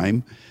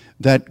time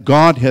that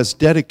God has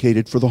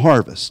dedicated for the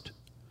harvest.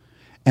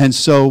 And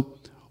so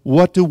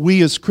what do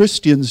we as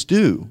Christians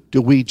do?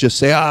 Do we just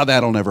say,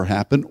 that'll never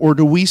happen? Or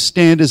do we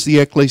stand as the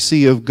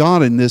ecclesia of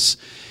God in this,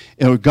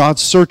 God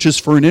searches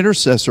for an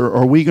intercessor?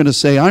 Or are we going to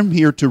say, I'm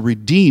here to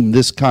redeem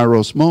this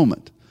Kairos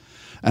moment?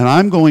 And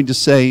I'm going to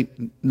say,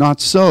 not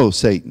so,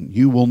 Satan.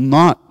 You will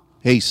not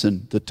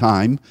hasten the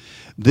time.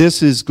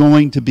 This is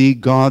going to be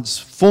God's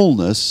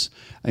fullness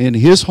in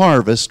his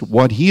harvest,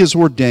 what he has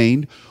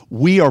ordained.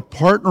 We are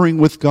partnering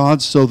with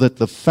God so that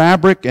the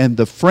fabric and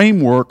the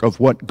framework of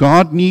what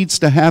God needs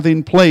to have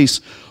in place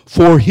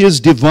for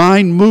his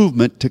divine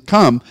movement to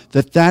come,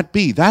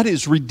 that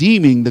is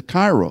redeeming the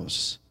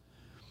Kairos.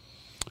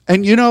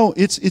 And you know,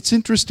 it's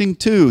interesting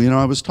too. You know,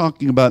 I was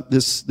talking about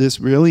this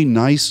really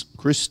nice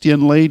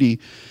Christian lady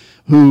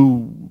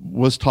who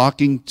was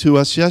talking to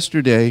us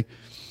yesterday.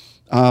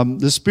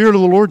 The Spirit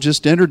of the Lord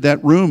just entered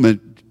that room,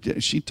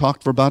 and she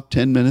talked for about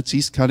 10 minutes.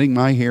 He's cutting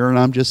my hair, and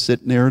I'm just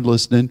sitting there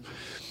listening.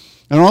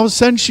 And all of a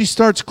sudden, she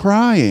starts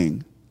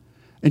crying.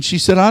 And she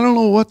said, I don't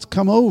know what's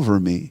come over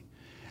me.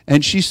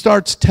 And she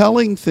starts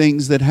telling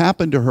things that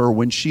happened to her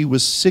when she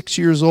was 6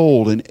 years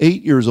old and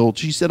 8 years old.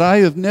 She said, I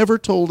have never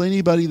told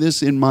anybody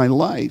this in my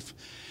life.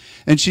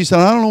 And she said,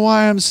 I don't know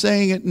why I'm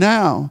saying it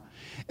now.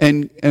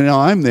 And now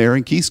I'm there,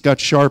 and Keith's got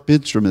sharp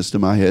instruments to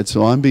my head,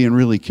 so I'm being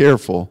really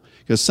careful.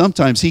 Because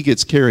sometimes he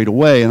gets carried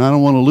away, and I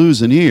don't want to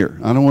lose an ear.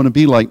 I don't want to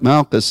be like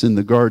Malchus in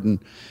the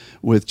garden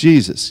with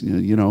Jesus.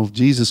 You know,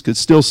 Jesus could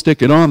still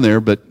stick it on there,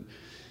 but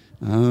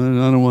I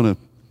don't want to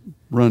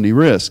run any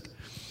risk.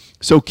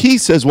 So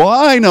Keith says, well,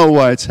 I know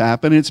why it's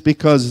happened. It's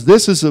because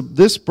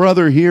this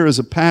brother here is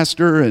a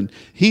pastor, and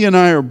he and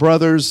I are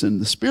brothers, and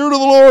the Spirit of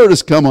the Lord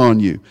has come on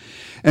you.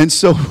 And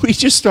so we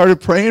just started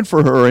praying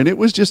for her, and it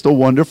was just a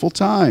wonderful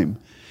time.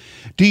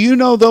 Do you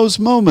know those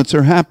moments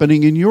are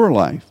happening in your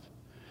life?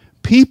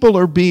 People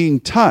are being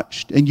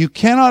touched, and you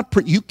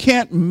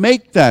can't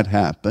make that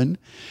happen.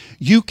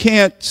 You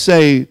can't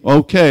say,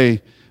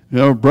 okay,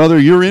 brother,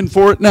 you're in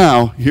for it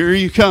now. Here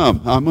you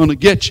come. I'm going to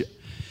get you.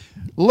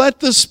 Let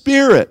the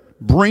Spirit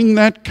bring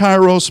that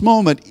Kairos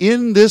moment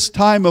in this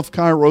time of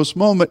Kairos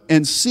moment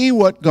and see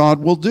what God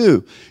will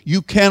do.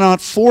 You cannot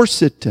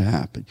force it to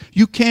happen.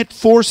 You can't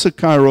force a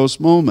Kairos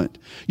moment.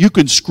 You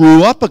can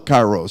screw up a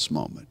Kairos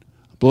moment.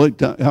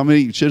 How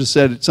many should have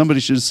said,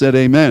 somebody should have said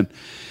amen.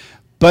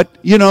 But,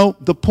 you know,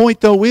 the point,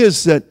 though,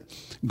 is that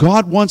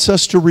God wants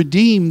us to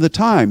redeem the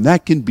time.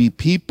 That can be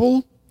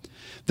people.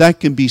 That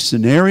can be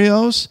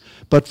scenarios.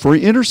 But for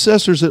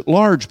intercessors at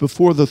large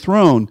before the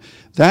throne,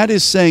 that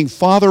is saying,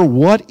 Father,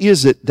 what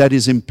is it that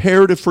is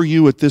imperative for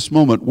you at this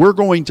moment? We're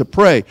going to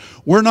pray.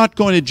 We're not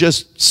going to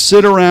just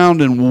sit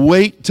around and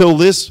wait till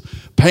this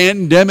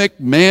pandemic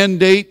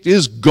mandate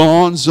is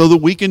gone so that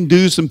we can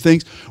do some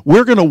things.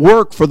 We're going to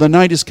work for the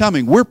night is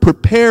coming. We're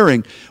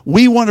preparing.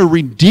 We want to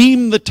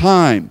redeem the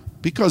time.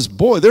 Because,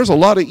 boy, there's a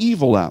lot of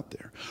evil out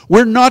there.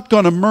 We're not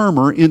going to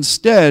murmur.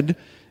 Instead,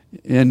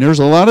 and there's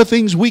a lot of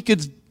things we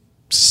could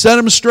set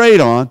them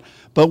straight on,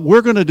 but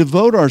we're going to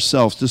devote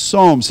ourselves to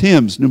psalms,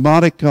 hymns,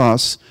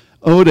 pneumatikos,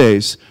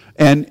 odes,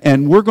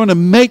 and we're going to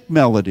make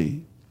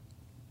melody.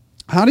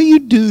 How do you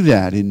do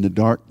that in the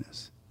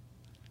darkness?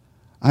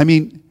 I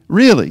mean,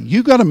 really,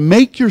 you've got to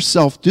make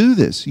yourself do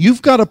this.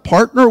 You've got to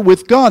partner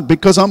with God,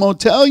 because I'm going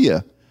to tell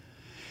you,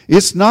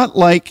 it's not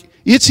like,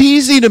 it's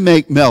easy to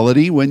make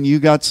melody when you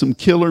got some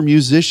killer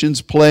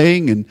musicians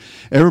playing and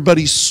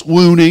everybody's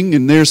swooning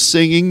and they're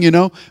singing,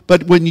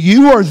 But when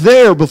you are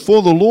there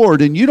before the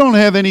Lord and you don't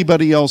have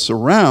anybody else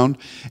around,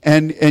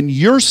 and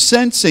you're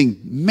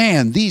sensing,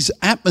 man, these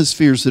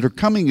atmospheres that are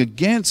coming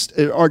against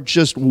are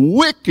just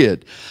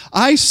wicked.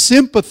 I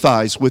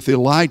sympathize with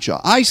Elijah.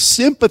 I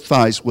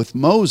sympathize with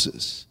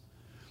Moses.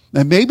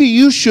 And maybe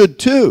you should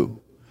too.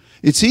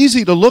 It's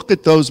easy to look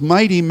at those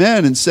mighty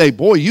men and say,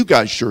 boy, you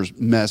guys sure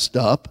messed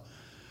up.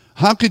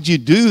 How could you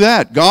do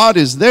that? God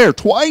is there.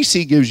 Twice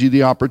he gives you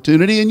the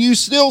opportunity, and you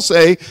still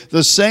say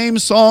the same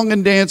song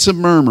and dance of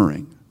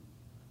murmuring.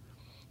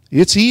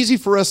 It's easy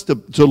for us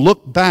to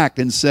look back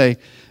and say,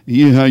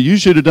 you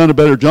should have done a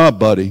better job,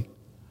 buddy.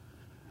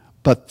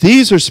 But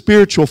these are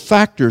spiritual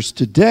factors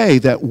today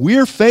that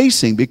we're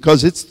facing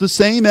because it's the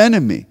same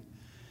enemy.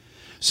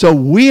 So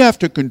we have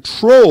to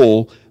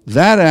control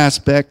that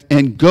aspect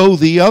and go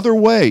the other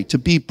way, to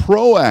be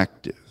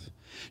proactive,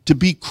 to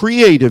be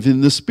creative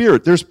in the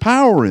Spirit. There's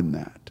power in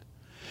that.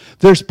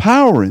 There's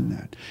power in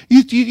that.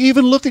 You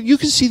even look at, you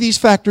can see these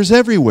factors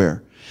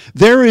everywhere.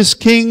 There is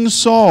King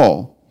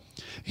Saul.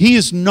 He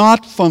is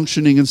not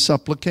functioning in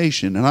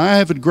supplication, and I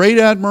have a great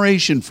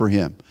admiration for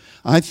him.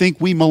 I think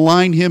we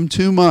malign him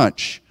too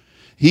much.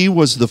 He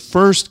was the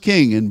first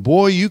king, and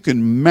boy, you can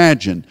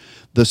imagine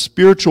the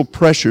spiritual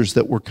pressures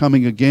that were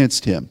coming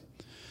against him.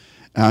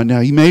 Now,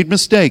 he made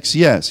mistakes,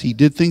 yes. He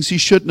did things he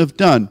shouldn't have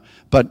done.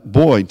 But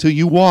boy, until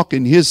you walk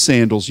in his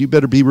sandals, you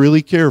better be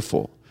really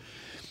careful.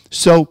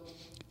 So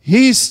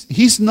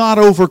he's not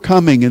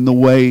overcoming in the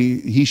way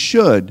he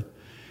should.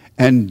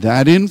 And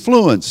that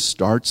influence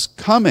starts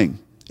coming.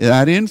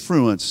 That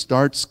influence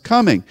starts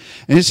coming.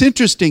 And it's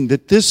interesting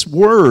that this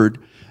word,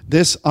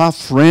 this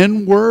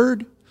aphren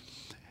word,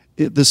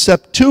 the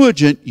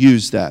Septuagint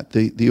used that.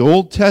 The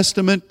Old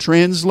Testament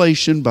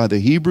translation by the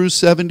Hebrew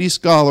 70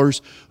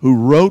 scholars who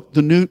wrote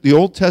the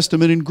Old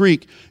Testament in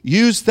Greek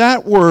used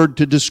that word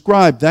to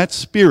describe that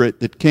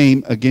spirit that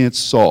came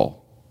against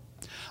Saul.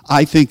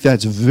 I think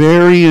that's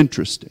very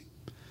interesting.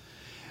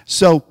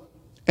 So,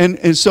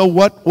 and so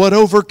what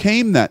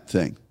overcame that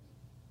thing?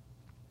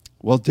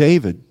 Well,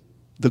 David,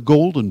 the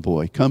golden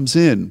boy, comes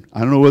in.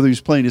 I don't know whether he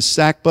was playing his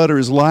sackbut or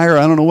his lyre.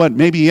 I don't know what.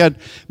 Maybe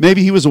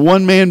he was a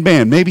one-man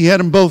band. Maybe he had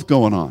them both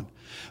going on.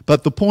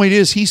 But the point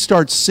is, he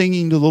starts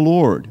singing to the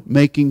Lord,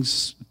 making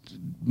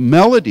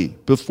melody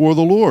before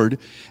the Lord,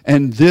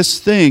 and this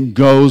thing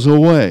goes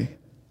away.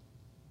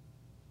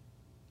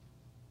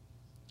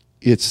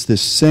 It's the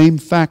same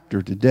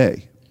factor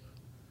today.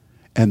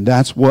 And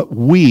that's what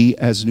we,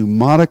 as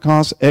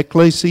pneumatikos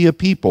ecclesia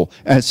people,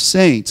 as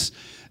saints,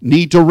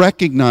 need to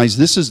recognize.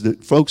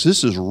 Folks,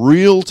 this is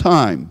real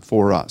time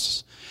for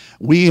us.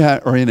 We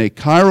are in a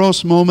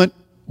kairos moment,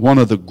 one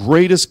of the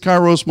greatest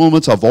kairos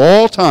moments of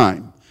all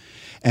time.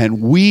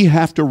 And we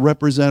have to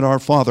represent our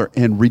Father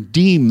and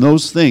redeem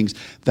those things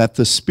that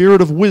the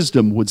Spirit of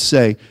wisdom would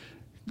say,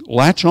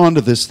 latch onto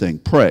this thing,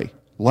 pray.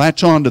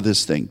 Latch onto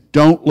this thing.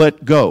 Don't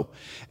let go.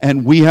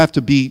 And we have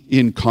to be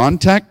in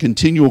contact,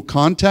 continual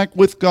contact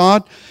with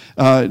God,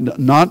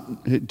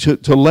 not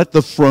to let the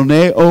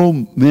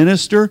phroneo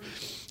minister,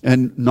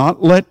 and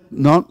not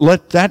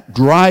let that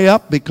dry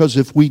up, because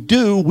if we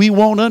do, we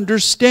won't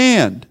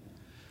understand.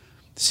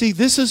 See,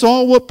 this is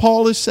all what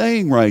Paul is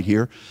saying right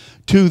here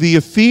to the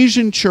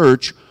Ephesian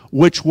church,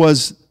 which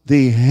was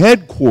the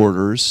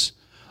headquarters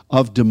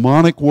of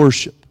demonic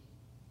worship.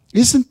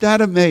 Isn't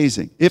that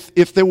amazing?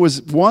 If there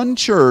was one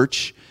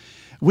church,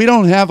 we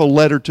don't have a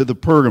letter to the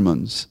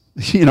Pergamons.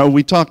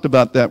 We talked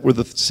about that, where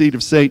the seat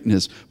of Satan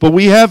is. But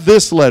we have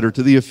this letter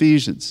to the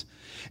Ephesians.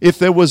 If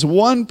there was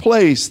one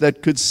place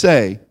that could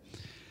say,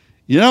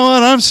 you know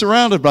what, I'm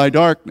surrounded by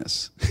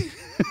darkness.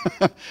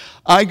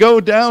 I go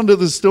down to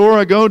the store,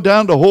 I go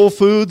down to Whole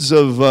Foods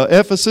of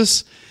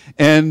Ephesus,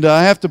 and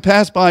I have to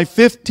pass by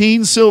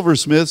 15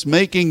 silversmiths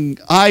making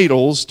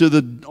idols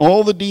to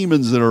all the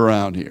demons that are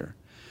around here.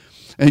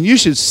 And you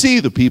should see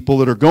the people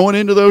that are going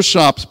into those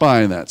shops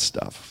buying that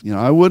stuff.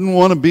 I wouldn't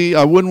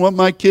want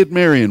my kid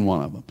marrying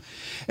one of them.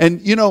 And,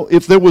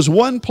 if there was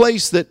one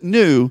place that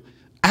knew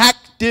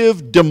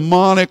active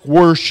demonic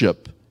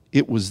worship,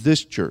 it was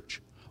this church.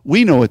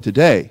 We know it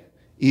today,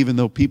 even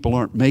though people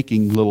aren't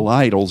making little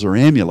idols or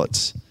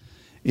amulets.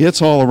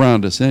 It's all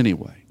around us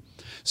anyway.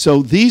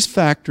 So these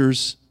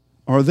factors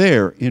are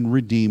there in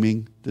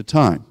redeeming the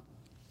time.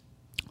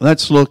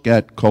 Let's look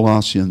at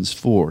Colossians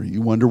 4.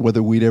 You wonder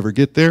whether we'd ever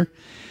get there?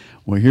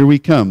 Well, here we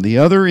come. The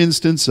other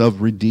instance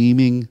of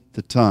redeeming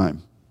the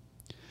time.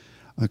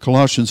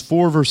 Colossians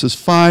 4, verses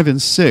 5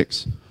 and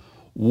 6.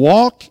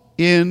 Walk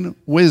in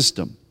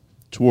wisdom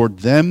toward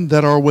them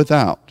that are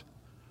without,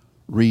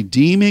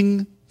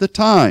 redeeming the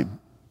time.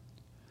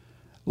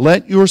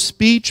 Let your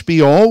speech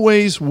be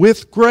always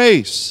with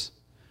grace,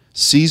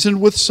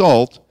 seasoned with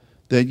salt,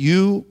 that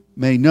you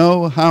may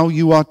know how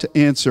you ought to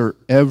answer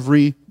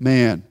every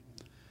man.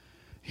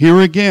 Here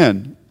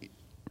again,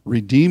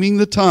 redeeming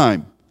the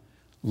time,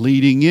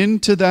 leading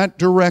into that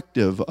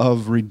directive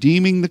of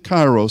redeeming the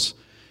kairos,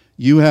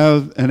 you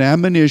have an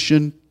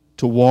admonition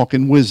to walk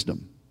in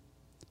wisdom.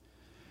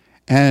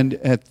 And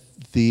at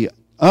the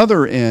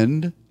other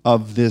end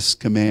of this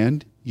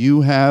command,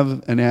 you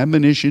have an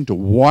admonition to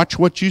watch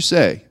what you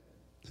say.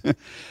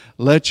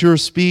 Let your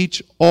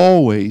speech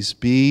always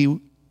be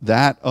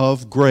that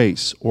of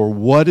grace, or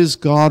what is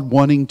God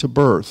wanting to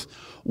birth?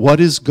 What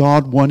is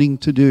God wanting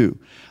to do?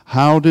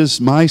 How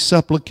does my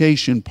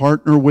supplication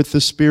partner with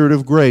the Spirit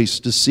of grace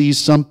to see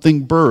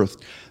something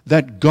birthed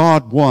that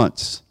God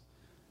wants?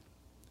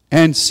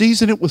 And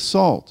season it with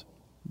salt.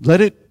 Let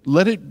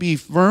it be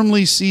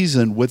firmly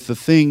seasoned with the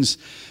things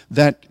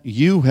that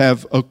you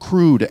have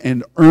accrued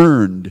and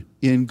earned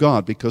in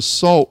God, because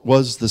salt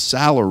was the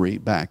salary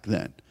back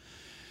then.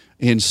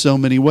 In so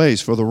many ways,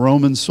 for the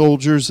Roman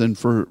soldiers and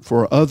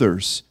for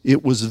others,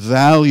 it was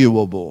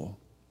valuable.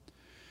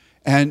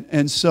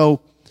 And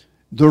so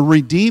the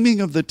redeeming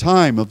of the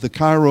time of the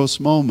kairos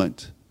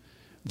moment,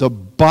 the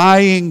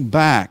buying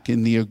back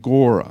in the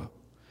agora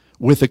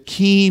with a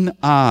keen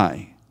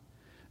eye.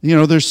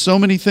 There's so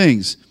many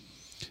things.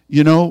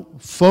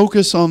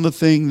 Focus on the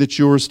thing that's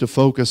yours to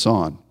focus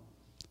on.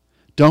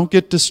 Don't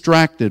get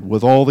distracted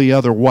with all the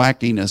other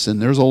wackiness,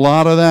 and there's a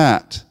lot of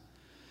that.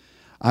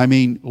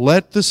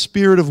 Let the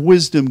Spirit of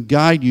wisdom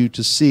guide you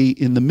to see,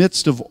 in the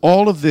midst of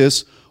all of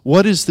this,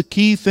 what is the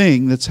key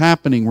thing that's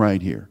happening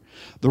right here.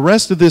 The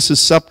rest of this is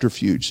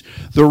subterfuge.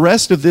 The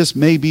rest of this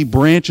may be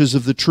branches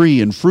of the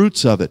tree and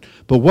fruits of it.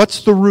 But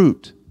what's the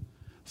root?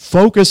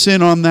 Focus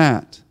in on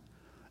that.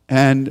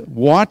 And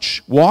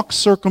walk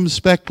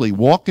circumspectly,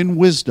 walk in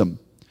wisdom.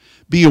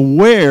 Be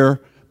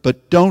aware,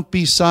 but don't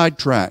be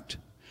sidetracked.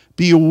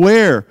 Be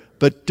aware,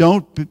 but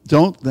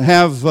don't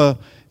have...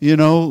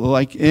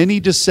 like any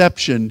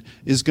deception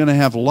is going to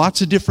have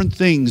lots of different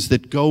things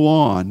that go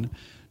on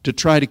to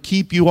try to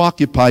keep you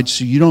occupied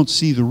so you don't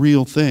see the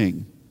real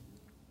thing.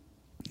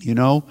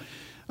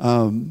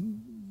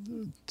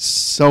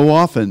 So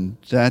often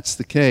that's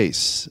the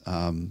case,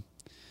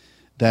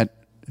 that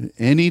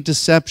any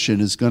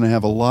deception is going to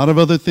have a lot of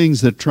other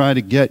things that try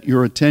to get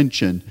your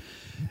attention.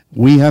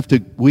 We have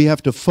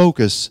to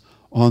focus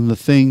on the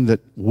thing that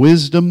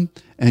wisdom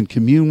and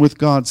commune with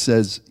God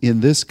says,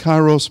 in this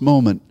kairos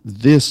moment,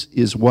 this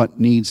is what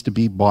needs to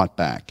be bought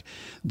back.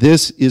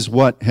 This is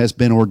what has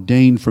been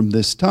ordained from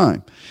this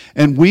time.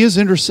 And we as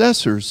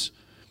intercessors,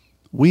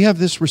 we have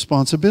this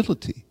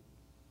responsibility.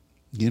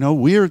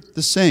 We are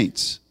the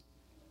saints.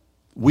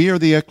 We are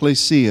the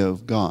ecclesia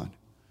of God.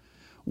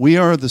 We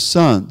are the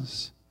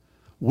sons.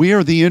 We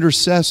are the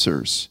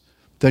intercessors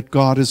that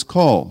God has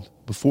called.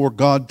 Before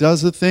God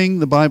does a thing,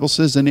 the Bible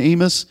says in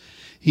Amos,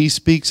 He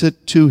speaks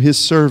it to His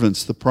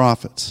servants, the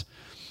prophets.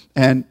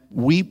 And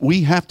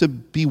we have to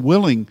be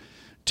willing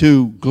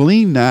to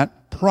glean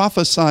that,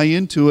 prophesy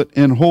into it,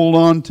 and hold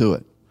on to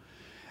it.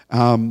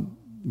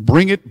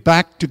 Bring it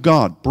back to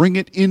God. Bring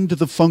it into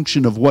the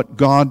function of what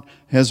God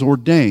has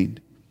ordained.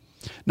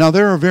 Now,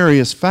 there are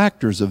various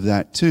factors of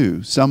that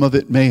too. Some of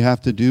it may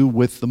have to do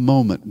with the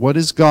moment. What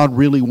is God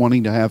really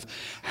wanting to have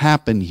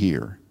happen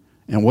here?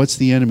 And what's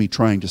the enemy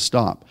trying to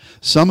stop?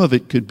 Some of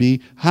it could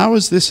be, how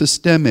is this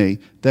esteme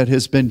that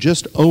has been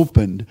just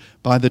opened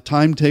by the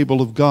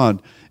timetable of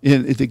God?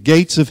 The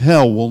gates of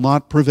hell will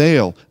not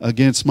prevail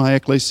against my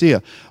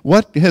ecclesia.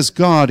 What has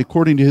God,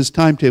 according to His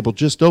timetable,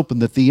 just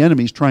opened that the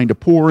enemy's trying to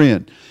pour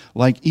in,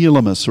 like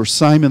Elymas or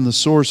Simon the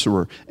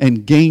sorcerer,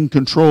 and gain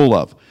control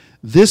of?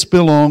 This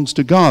belongs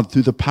to God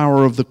through the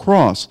power of the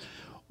cross.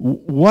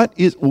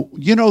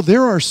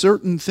 There are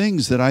certain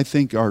things that I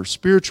think are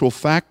spiritual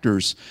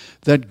factors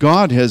that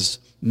God has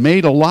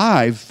made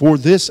alive for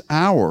this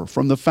hour.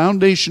 From the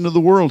foundation of the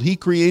world, He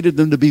created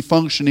them to be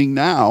functioning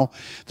now,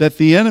 that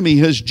the enemy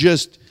has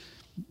just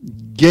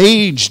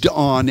gauged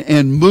on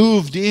and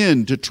moved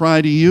in to try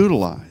to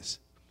utilize.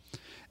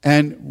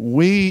 And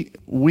we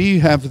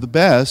have the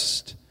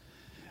best.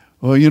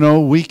 Well,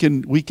 we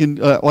can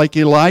like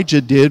Elijah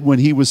did when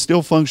he was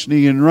still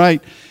functioning in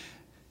right.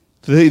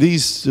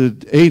 These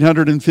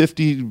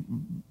 850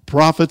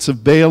 prophets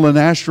of Baal and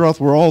Ashtaroth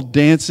were all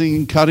dancing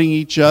and cutting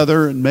each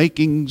other and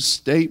making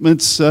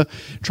statements,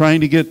 trying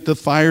to get the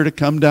fire to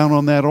come down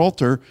on that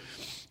altar.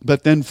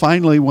 But then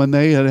finally, when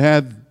they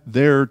had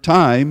their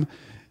time,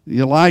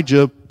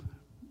 Elijah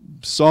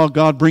saw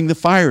God bring the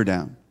fire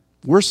down.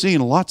 We're seeing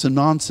lots of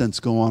nonsense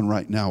go on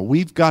right now.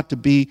 We've got to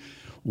be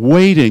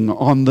waiting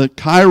on the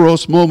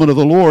kairos moment of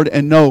the Lord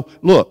and know,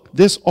 look,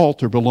 this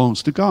altar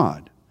belongs to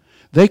God.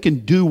 They can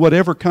do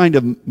whatever kind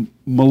of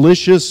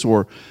malicious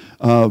or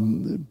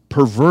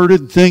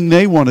perverted thing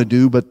they want to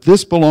do, but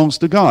this belongs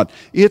to God.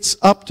 It's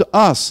up to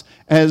us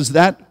as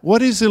that.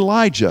 What is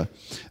Elijah?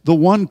 The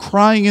one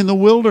crying in the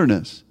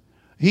wilderness.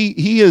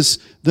 He is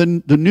the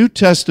New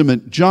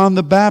Testament John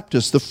the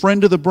Baptist, the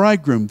friend of the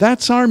bridegroom.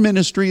 That's our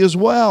ministry as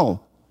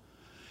well.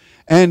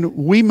 And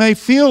we may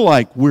feel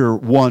like we're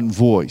one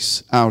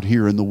voice out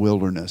here in the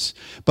wilderness.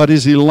 But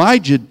as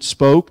Elijah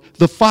spoke,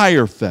 the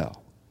fire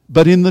fell.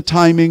 But in the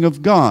timing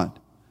of God.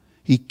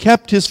 He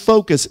kept his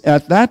focus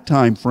at that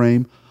time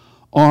frame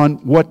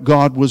on what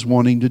God was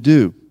wanting to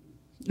do.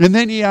 And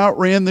then he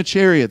outran the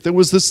chariot. There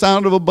was the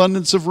sound of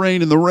abundance of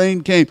rain, and the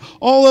rain came.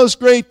 All those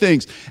great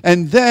things.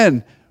 And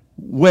then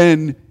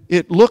when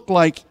it looked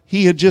like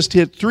he had just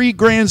hit 3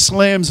 grand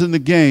slams in the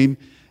game,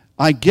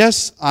 I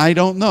guess, I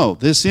don't know,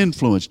 this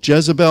influence.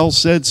 Jezebel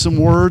said some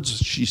words.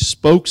 She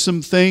spoke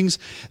some things.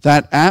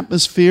 That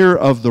atmosphere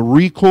of the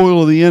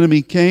recoil of the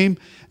enemy came,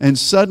 and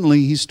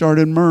suddenly he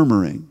started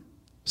murmuring.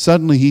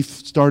 Suddenly he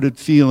started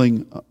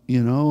feeling,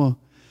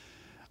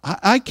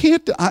 I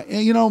can't,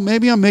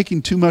 maybe I'm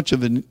making too much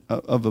of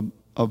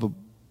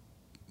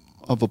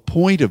a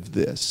point of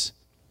this.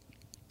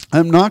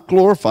 I'm not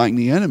glorifying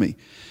the enemy.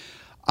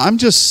 I'm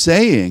just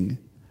saying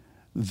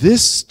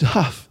this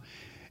stuff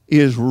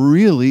is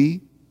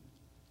really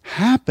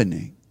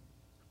happening.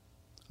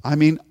 I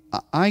mean,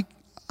 I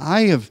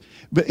have,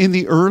 but in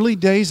the early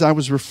days, I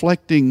was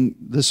reflecting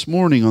this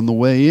morning on the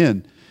way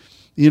in.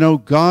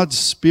 God's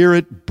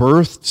Spirit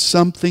birthed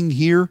something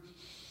here,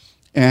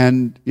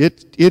 and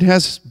it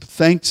has,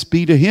 thanks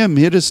be to Him,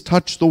 it has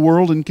touched the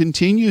world and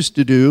continues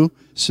to do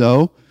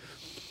so.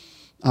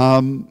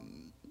 And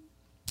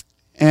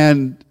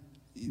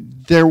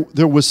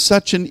there was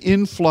such an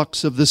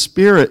influx of the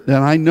Spirit, and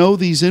I know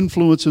these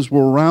influences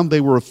were around. They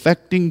were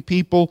affecting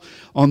people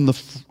on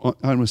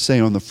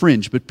the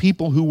fringe, but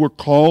people who were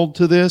called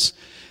to this,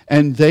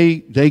 and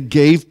they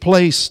gave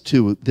place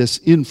to this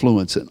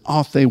influence, and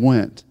off they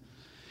went.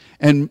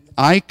 And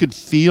I could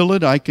feel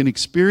it, I can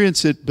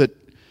experience it, but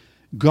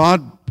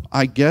God,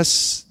 I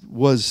guess,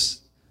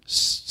 was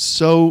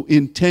so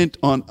intent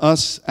on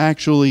us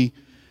actually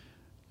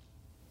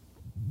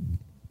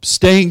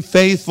staying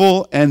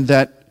faithful, and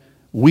that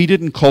we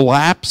didn't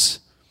collapse,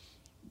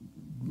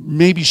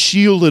 maybe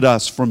shielded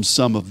us from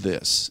some of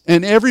this.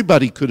 And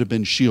everybody could have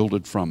been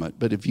shielded from it.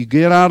 But if you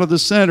get out of the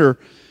center,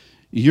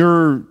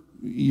 you're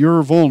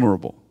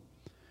vulnerable.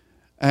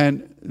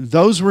 And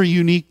those were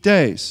unique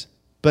days.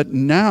 But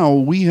now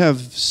we have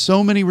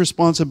so many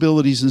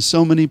responsibilities in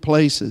so many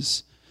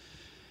places.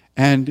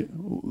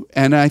 And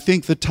I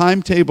think the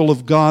timetable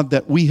of God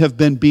that we have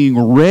been being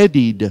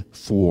readied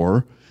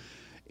for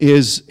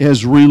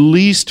has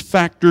released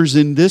factors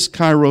in this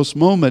Kairos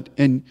moment,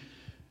 and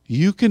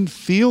you can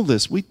feel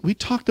this. We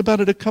talked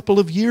about it a couple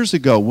of years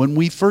ago when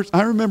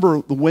I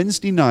remember the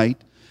Wednesday night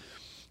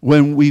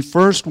when we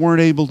first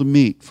weren't able to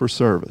meet for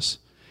service.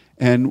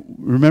 And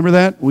remember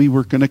that? We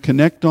were going to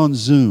connect on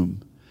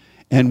Zoom,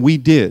 and we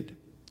did.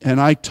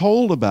 And I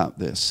told about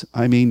this.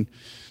 I mean,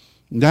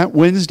 that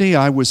Wednesday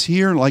I was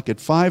here like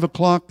at 5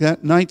 o'clock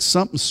that night.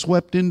 Something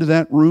swept into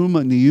that room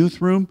in the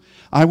youth room.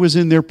 I was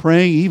in there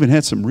praying, even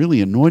had some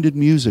really anointed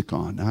music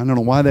on. I don't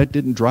know why that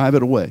didn't drive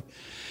it away.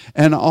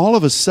 And all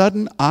of a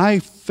sudden, I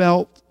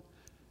felt,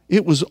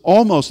 it was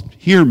almost,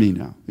 hear me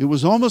now, it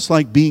was almost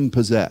like being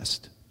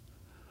possessed.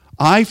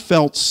 I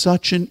felt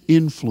such an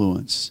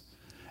influence.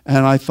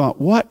 And I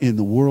thought, what in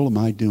the world am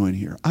I doing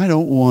here? I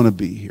don't want to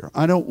be here.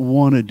 I don't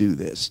want to do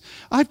this.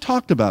 I've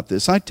talked about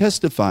this. I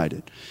testified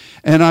it.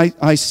 And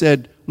I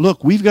said,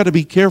 look, we've got to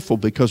be careful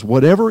because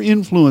whatever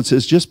influence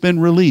has just been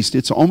released,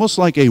 it's almost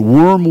like a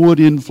wormwood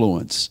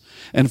influence.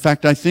 And in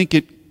fact, I think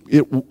it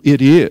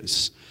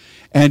is.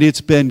 And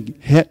it's been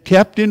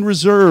kept in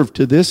reserve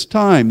to this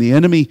time. The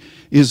enemy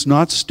is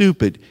not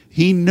stupid.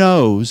 He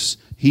knows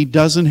he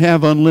doesn't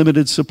have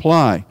unlimited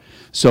supply.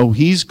 So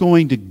he's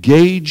going to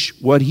gauge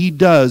what he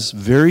does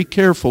very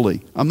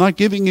carefully. I'm not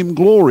giving him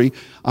glory.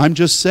 I'm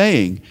just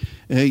saying,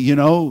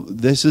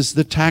 this is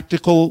the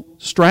tactical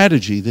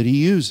strategy that he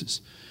uses.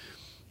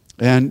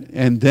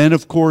 And then,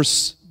 of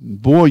course,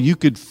 boy, you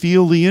could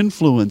feel the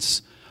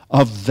influence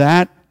of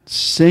that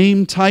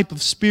same type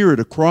of spirit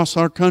across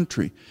our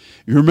country.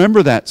 You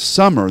remember that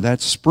summer,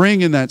 that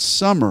spring and that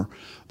summer,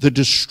 the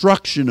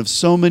destruction of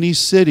so many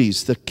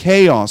cities, the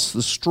chaos,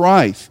 the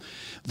strife,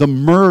 the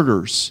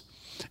murders,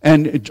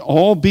 and it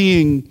all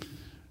being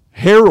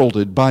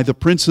heralded by the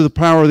prince of the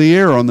power of the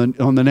air on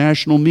the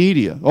national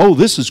media. Oh,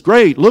 this is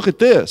great. Look at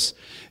this.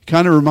 It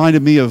kind of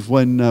reminded me of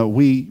when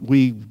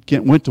we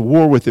went to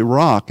war with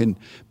Iraq, and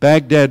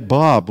Baghdad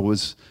Bob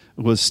was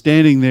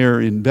standing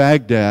there in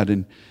Baghdad,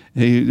 and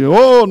he,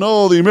 oh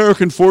no, the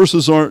American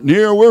forces aren't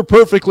near. We're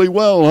perfectly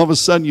well. All of a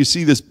sudden, you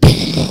see this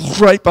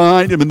right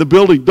behind him in the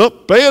building.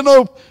 Don't pay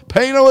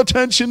no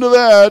attention to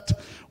that.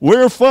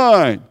 We're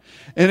fine.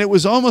 And it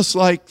was almost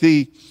like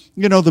the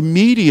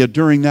media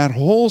during that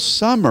whole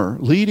summer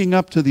leading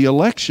up to the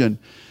election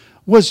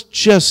was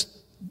just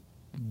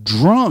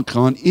drunk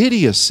on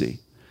idiocy.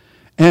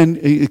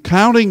 And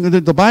counting,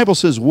 the Bible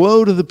says,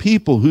 woe to the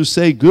people who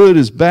say good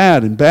is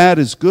bad and bad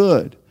is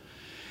good.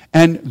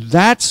 And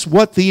that's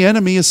what the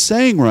enemy is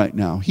saying right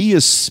now. He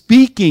is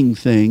speaking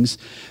things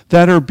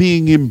that are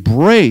being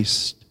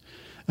embraced.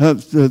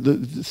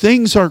 The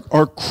things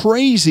are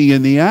crazy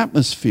in the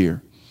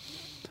atmosphere.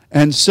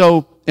 And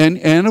so,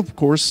 and of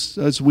course,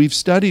 as we've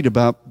studied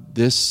about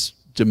this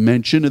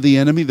dimension of the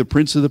enemy, the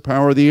prince of the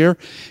power of the air.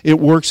 It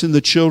works in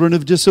the children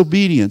of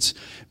disobedience,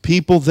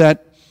 people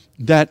that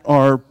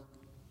are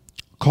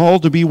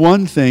called to be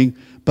one thing,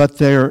 but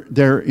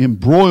they're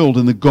embroiled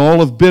in the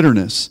gall of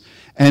bitterness,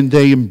 and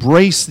they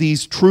embrace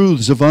these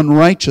truths of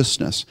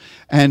unrighteousness,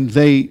 and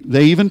they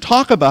even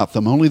talk about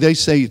them, only they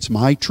say, it's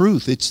my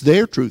truth, it's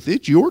their truth,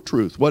 it's your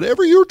truth,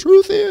 whatever your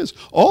truth is.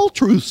 All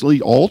truths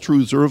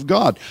are of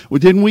God. Well,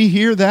 didn't we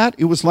hear that?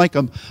 It was like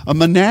a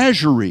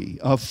menagerie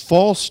of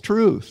false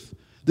truth.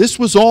 This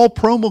was all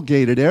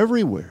promulgated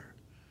everywhere.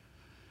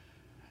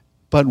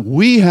 But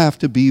we have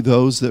to be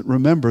those that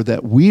remember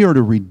that we are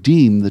to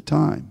redeem the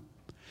time.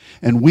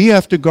 And we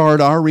have to guard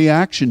our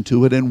reaction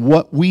to it and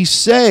what we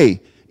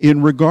say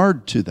in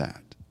regard to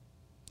that.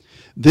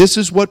 This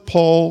is what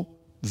Paul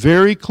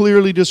very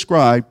clearly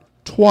described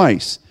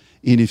twice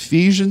in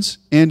Ephesians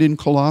and in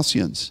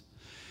Colossians.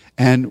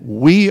 And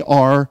we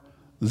are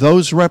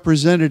those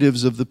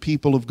representatives of the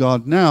people of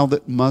God now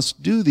that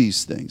must do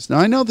these things. Now,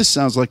 I know this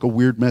sounds like a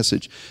weird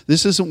message.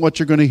 This isn't what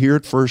you're going to hear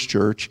at First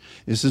Church.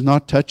 This is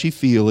not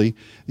touchy-feely.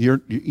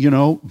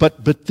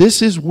 But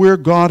this is where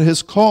God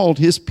has called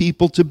His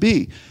people to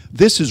be.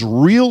 This is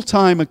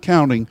real-time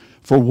accounting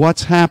for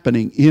what's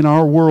happening in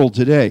our world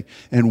today.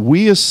 And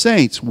we as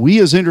saints, we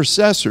as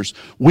intercessors,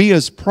 we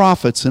as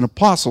prophets and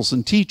apostles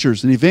and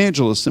teachers and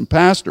evangelists and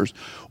pastors,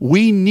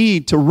 we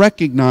need to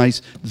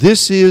recognize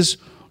this is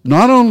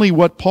not only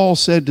what Paul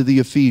said to the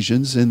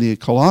Ephesians and the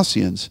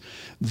Colossians,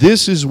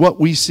 this is what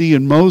we see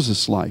in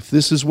Moses' life.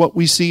 This is what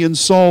we see in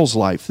Saul's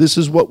life. This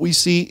is what we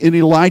see in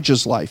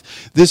Elijah's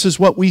life. This is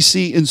what we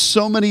see in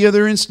so many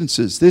other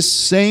instances. This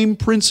same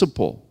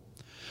principle.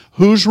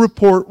 Whose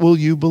report will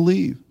you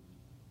believe?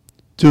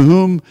 To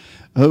whom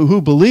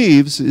who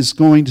believes is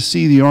going to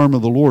see the arm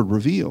of the Lord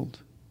revealed.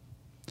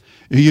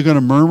 Are you going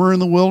to murmur in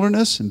the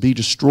wilderness and be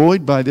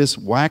destroyed by this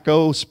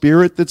wacko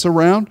spirit that's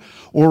around?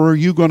 Or are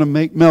you going to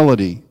make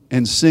melody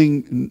and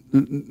sing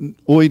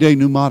oide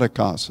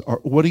pneumatikos? Or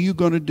what are you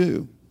going to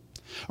do?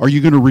 Are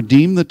you going to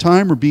redeem the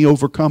time or be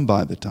overcome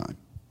by the time?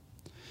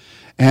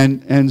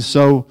 And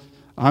so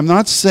I'm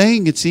not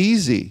saying it's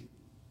easy,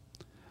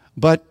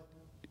 but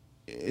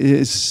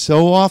it's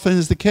so often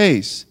is the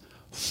case.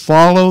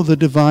 Follow the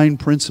divine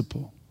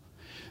principle.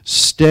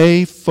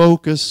 Stay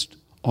focused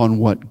on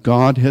what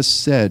God has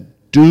said.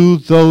 Do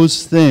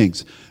those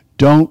things.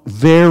 Don't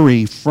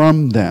vary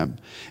from them.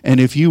 And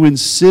if you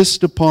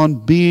insist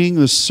upon being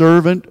the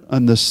servant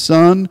and the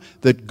son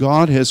that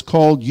God has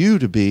called you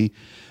to be,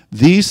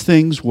 these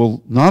things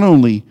will not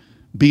only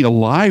be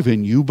alive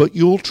in you, but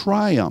you'll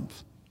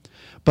triumph.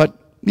 But,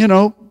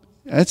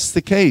 that's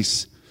the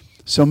case.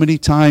 So many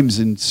times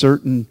in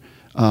certain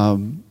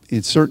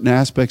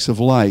aspects of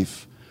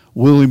life,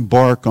 we'll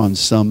embark on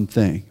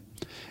something.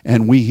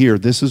 And we hear,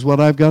 this is what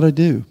I've got to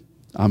do.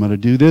 I'm going to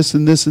do this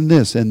and this and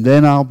this, and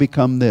then I'll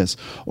become this.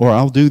 Or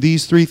I'll do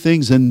these three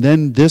things, and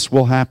then this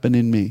will happen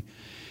in me.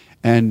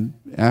 And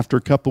after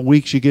a couple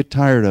weeks, you get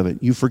tired of it.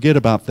 You forget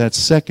about that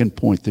second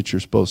point that you're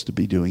supposed to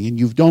be doing, and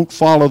you don't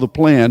follow the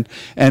plan,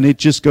 and it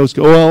just goes,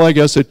 well, I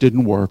guess it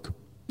didn't work.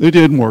 It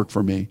didn't work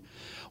for me.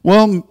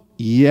 Well,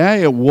 yeah,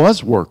 it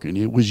was working.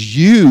 It was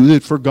you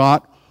that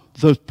forgot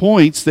the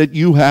points that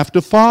you have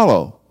to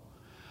follow.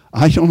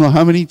 I don't know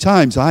how many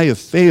times I have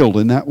failed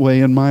in that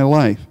way in my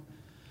life.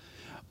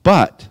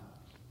 But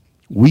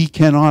we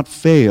cannot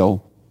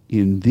fail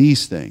in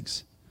these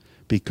things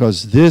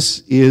because this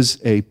is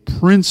a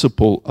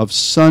principle of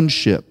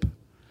sonship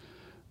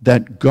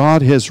that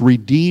God has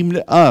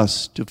redeemed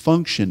us to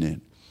function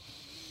in.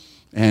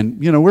 And,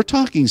 we're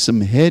talking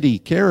some heady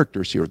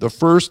characters here. The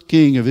first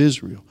king of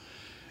Israel,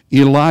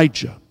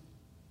 Elijah,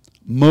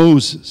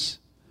 Moses.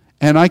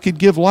 And I could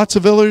give lots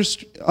of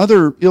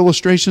other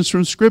illustrations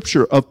from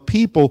Scripture of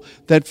people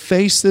that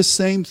face this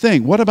same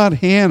thing. What about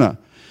Hannah,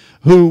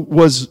 who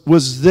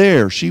was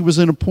there? She was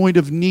in a point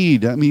of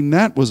need. I mean,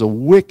 that was a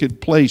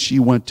wicked place she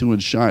went to in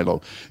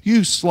Shiloh.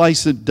 You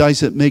slice it,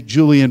 dice it, make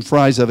julienne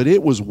fries of it.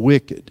 It was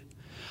wicked.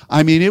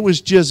 I mean, it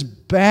was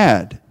just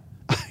bad.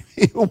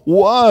 It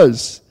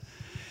was.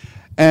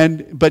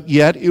 But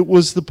yet, it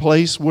was the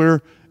place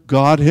where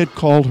God had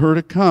called her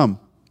to come.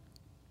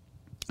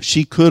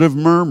 She could have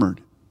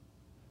murmured.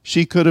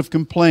 She could have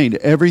complained.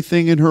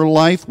 Everything in her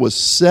life was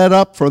set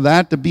up for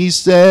that to be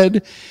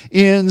said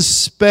in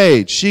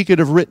spades. She could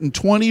have written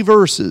 20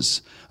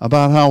 verses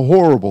about how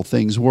horrible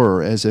things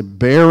were as a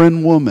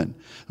barren woman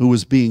who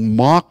was being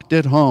mocked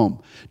at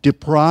home,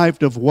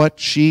 deprived of what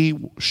she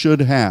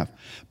should have.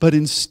 But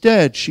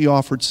instead, she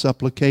offered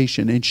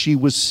supplication, and she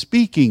was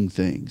speaking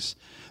things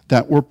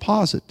that were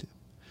positive.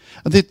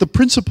 The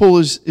principle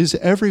is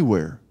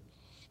everywhere.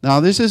 Now,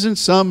 this isn't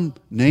some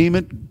name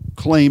it,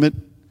 claim it.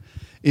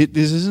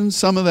 This isn't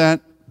some of that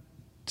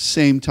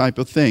same type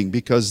of thing,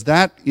 because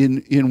that,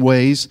 in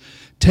ways,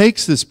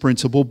 takes this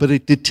principle, but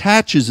it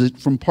detaches it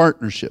from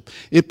partnership.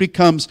 It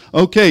becomes,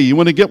 okay, you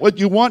want to get what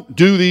you want?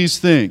 Do these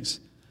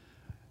things.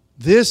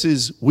 This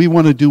is, we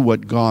want to do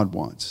what God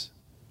wants.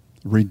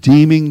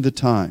 Redeeming the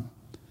time.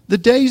 The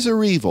days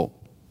are evil.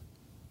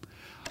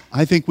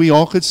 I think we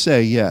all could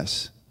say,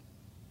 yes,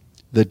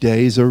 The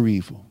days are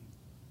evil.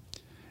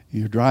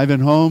 You're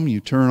driving home, you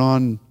turn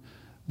on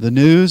the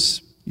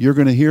news, you're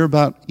going to hear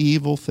about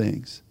evil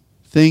things.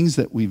 Things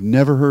that we've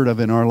never heard of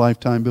in our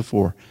lifetime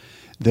before.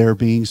 They're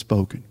being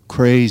spoken.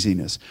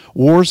 Craziness.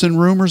 Wars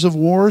and rumors of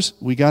wars.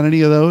 We got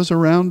any of those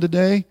around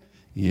today?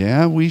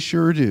 Yeah, we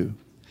sure do.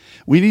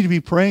 We need to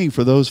be praying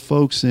for those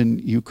folks in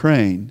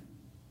Ukraine.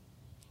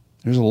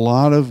 There's a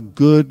lot of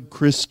good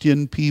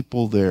Christian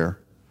people there.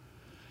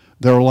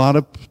 There are a lot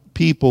of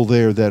people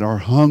there that are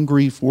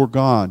hungry for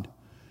God.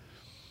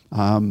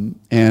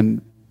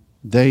 And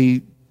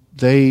they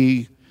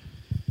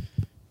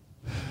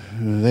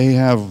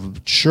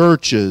have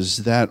churches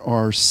that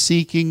are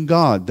seeking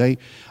God.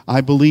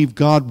 I believe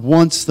God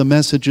wants the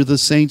message of the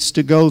saints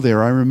to go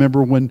there. I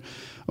remember when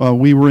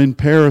we were in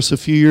Paris a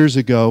few years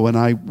ago, and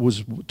I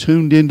was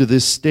tuned into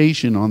this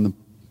station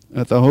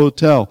at the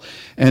hotel,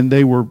 and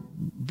they were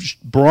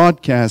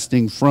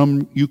broadcasting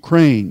from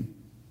Ukraine.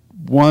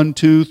 1,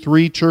 2,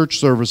 3 church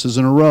services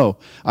in a row.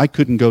 I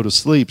couldn't go to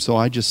sleep, so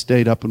I just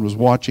stayed up and was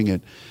watching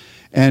it.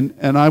 And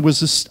I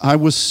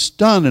was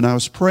stunned, and I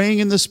was praying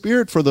in the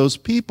Spirit for those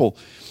people,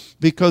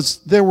 because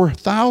there were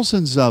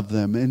thousands of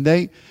them, and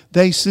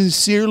they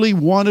sincerely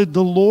wanted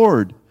the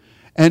Lord.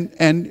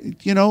 And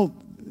you know,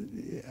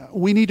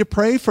 we need to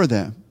pray for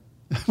them.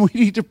 We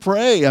need to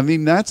pray. I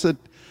mean, that's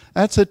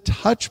a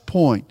touch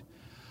point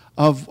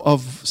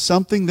of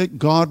something that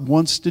God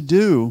wants to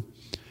do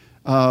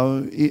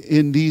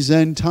in these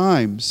end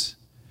times.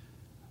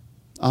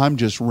 I'm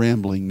just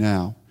rambling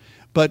now.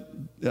 But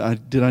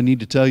did I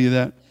need to tell you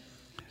that?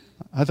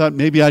 I thought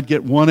maybe I'd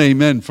get one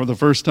amen for the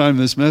first time in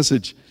this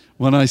message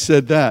when I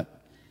said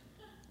that.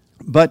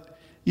 But,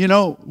 you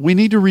know, we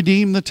need to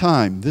redeem the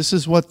time. This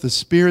is what the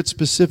Spirit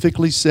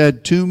specifically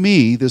said to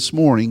me this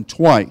morning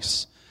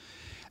twice.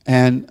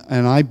 And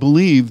I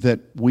believe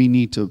that we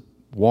need to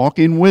walk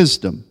in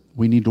wisdom.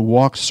 We need to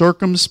walk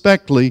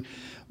circumspectly.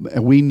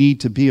 We need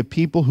to be a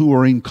people who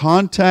are in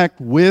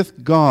contact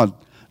with God,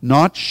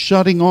 not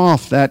shutting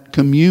off that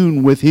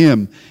commune with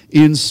Him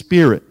in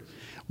spirit.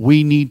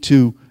 We need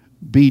to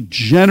be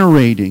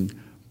generating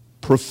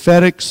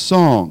prophetic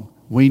song.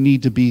 We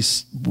need to be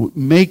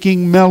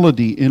making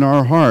melody in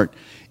our heart,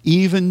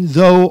 even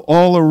though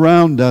all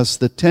around us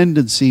the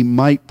tendency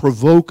might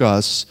provoke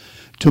us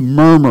to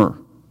murmur.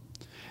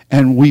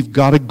 And we've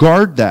got to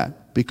guard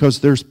that, because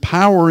there's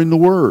power in the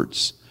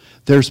words.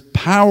 There's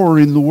power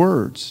in the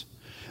words.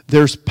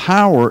 There's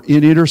power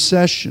in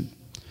intercession.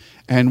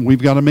 And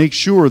we've got to make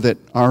sure that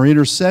our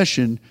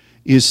intercession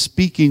is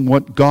speaking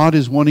what God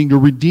is wanting to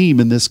redeem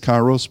in this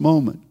Kairos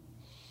moment.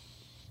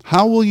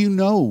 How will you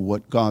know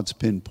what God's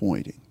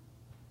pinpointing?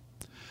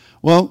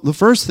 Well, the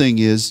first thing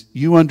is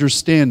you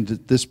understand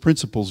that this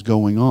principle is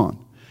going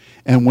on.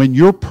 And when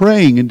you're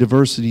praying in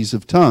diversities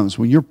of tongues,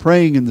 when you're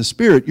praying in the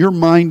Spirit, your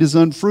mind is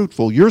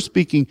unfruitful. You're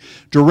speaking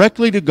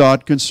directly to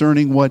God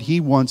concerning what He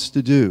wants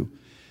to do.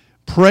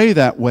 Pray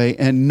that way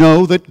and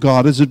know that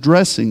God is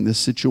addressing this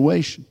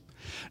situation.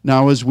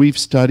 Now, as we've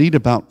studied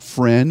about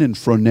phren and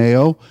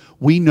phroneo,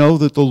 we know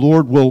that the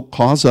Lord will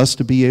cause us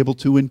to be able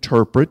to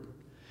interpret,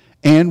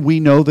 and we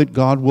know that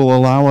God will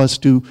allow us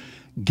to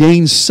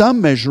gain some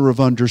measure of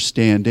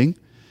understanding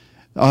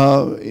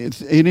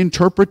in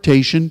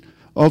interpretation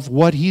of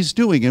what He's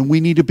doing, and we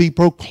need to be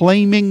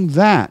proclaiming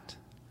that.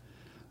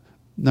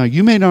 Now,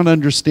 you may not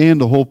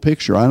understand the whole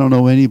picture. I don't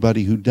know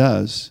anybody who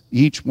does.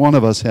 Each one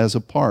of us has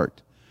a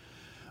part.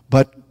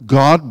 But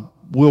God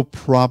will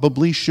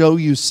probably show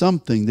you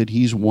something that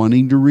He's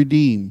wanting to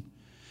redeem.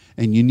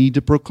 And you need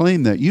to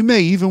proclaim that. You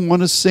may even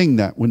want to sing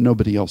that when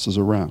nobody else is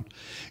around.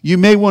 You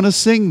may want to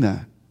sing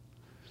that.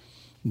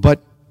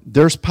 But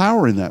there's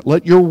power in that.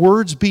 Let your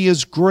words be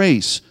as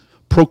grace,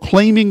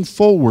 proclaiming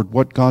forward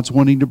what God's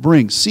wanting to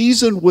bring.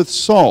 Seasoned with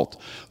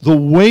salt, the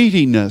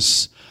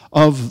weightiness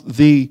of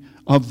the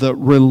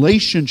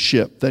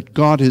relationship that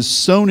God has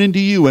sown into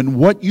you and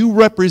what you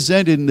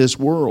represent in this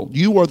world.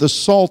 You are the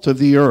salt of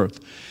the earth.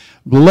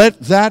 Let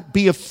that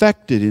be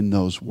affected in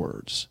those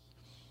words.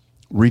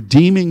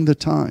 Redeeming the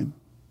time.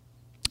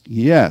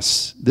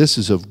 Yes, this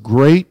is of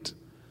great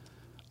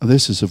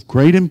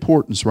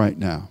importance right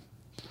now.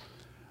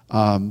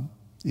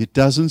 It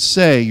doesn't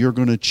say you're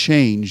going to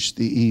change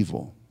the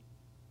evil.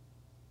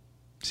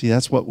 See,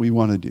 that's what we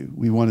want to do.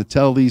 We want to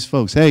tell these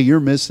folks, hey, you're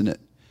missing it.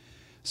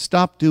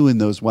 Stop doing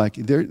those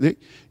wacky.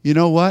 You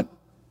know what?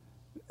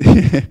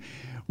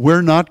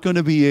 We're not going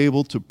to be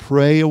able to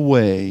pray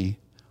away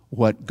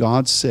what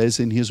God says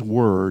in His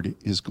Word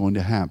is going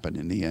to happen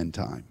in the end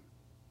time.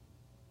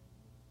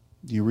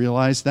 Do you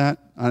realize that?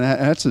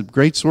 That's a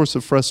great source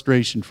of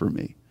frustration for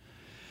me.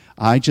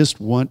 I just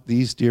want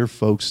these dear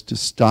folks to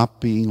stop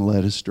being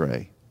led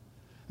astray.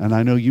 And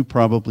I know you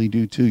probably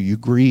do too. You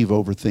grieve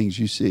over things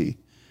you see.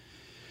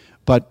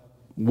 But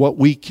what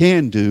we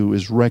can do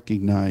is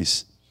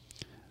recognize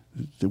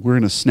that we're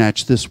going to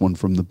snatch this one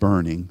from the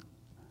burning.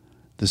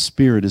 The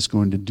Spirit is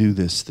going to do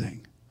this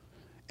thing.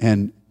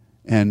 And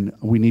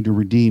we need to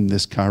redeem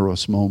this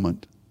Kairos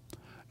moment.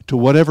 To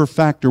whatever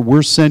factor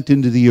we're sent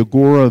into the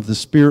agora of the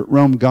spirit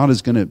realm, God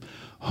is going to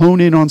hone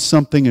in on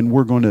something, and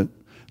we're going to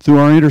through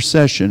our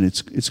intercession,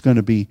 it's going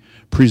to be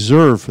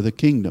preserved for the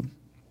kingdom.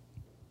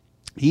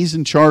 He's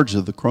in charge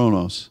of the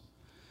chronos,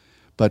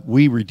 but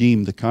we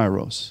redeem the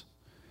kairos.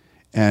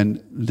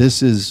 And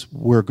this is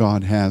where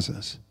God has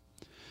us.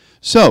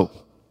 So,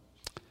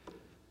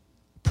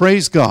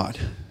 praise God.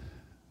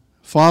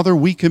 Father,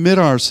 we commit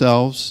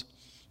ourselves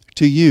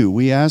to you.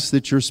 We ask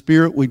that your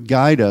Spirit would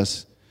guide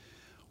us.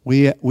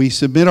 We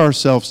submit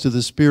ourselves to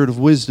the Spirit of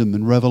wisdom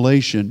and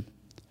revelation,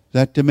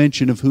 that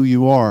dimension of who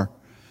you are.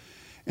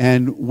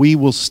 And we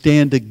will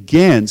stand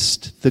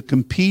against the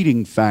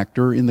competing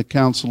factor in the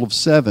Council of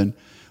Seven,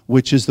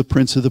 which is the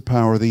prince of the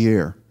power of the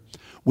air.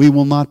 We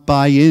will not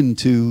buy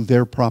into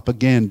their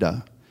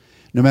propaganda.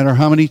 No matter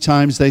how many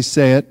times they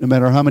say it, no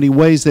matter how many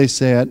ways they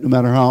say it, no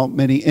matter how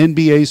many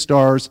NBA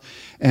stars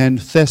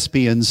and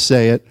thespians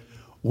say it,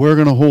 we're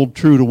going to hold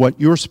true to what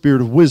your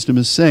Spirit of wisdom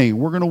is saying.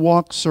 We're going to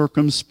walk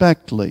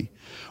circumspectly.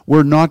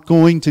 We're not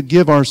going to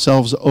give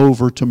ourselves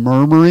over to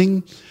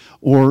murmuring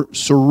or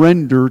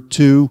surrender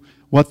to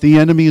what the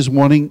enemy is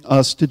wanting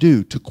us to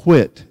do, to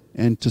quit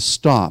and to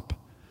stop.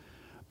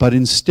 But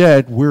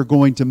instead, we're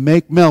going to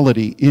make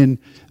melody in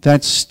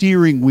that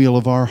steering wheel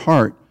of our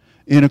heart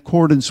in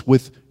accordance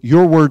with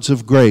your words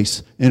of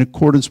grace, in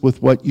accordance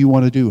with what you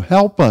want to do.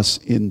 Help us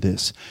in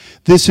this.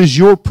 This is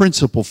your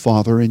principle,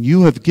 Father, and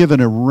you have given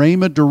a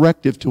rhema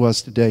directive to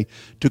us today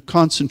to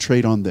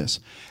concentrate on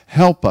this.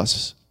 Help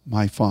us,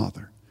 my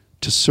Father,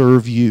 to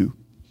serve you.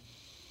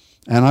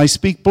 And I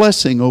speak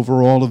blessing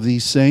over all of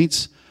these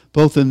saints,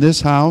 both in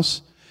this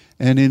house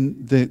and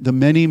in the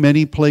many,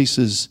 many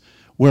places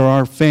where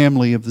our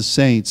family of the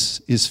saints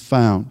is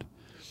found.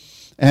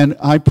 And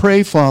I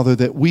pray, Father,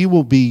 that we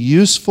will be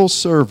useful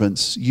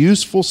servants,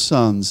 useful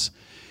sons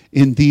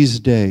in these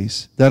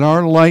days, that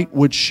our light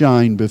would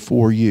shine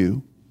before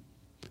you.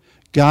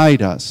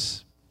 Guide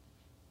us.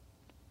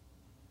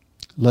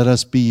 Let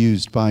us be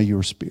used by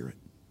your Spirit.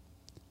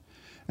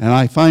 And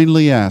I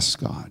finally ask,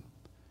 God,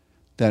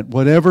 that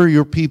whatever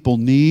your people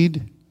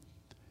need,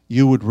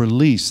 you would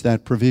release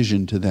that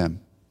provision to them.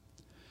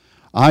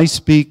 I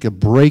speak a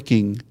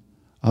breaking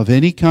of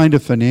any kind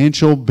of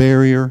financial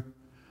barrier.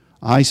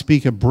 I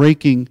speak a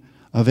breaking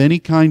of any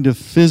kind of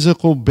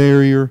physical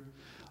barrier.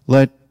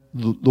 Let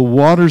the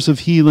waters of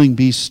healing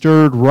be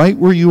stirred right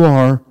where you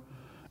are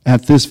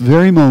at this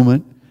very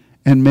moment,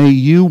 and may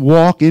you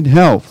walk in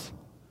health.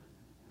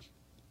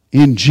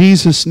 In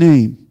Jesus'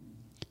 name.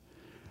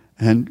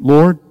 And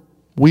Lord,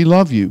 we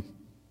love you.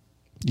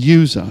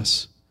 Use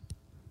us.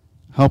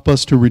 Help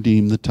us to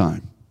redeem the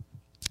time.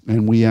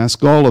 And we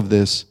ask all of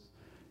this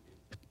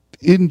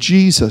in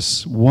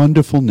Jesus'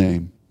 wonderful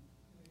name.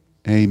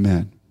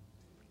 Amen.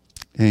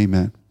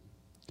 Amen.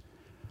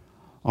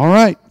 All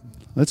right.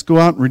 Let's go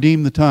out and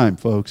redeem the time,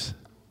 folks.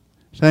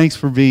 Thanks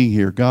for being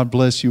here. God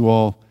bless you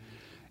all.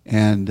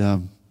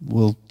 And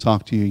we'll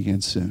talk to you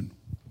again soon.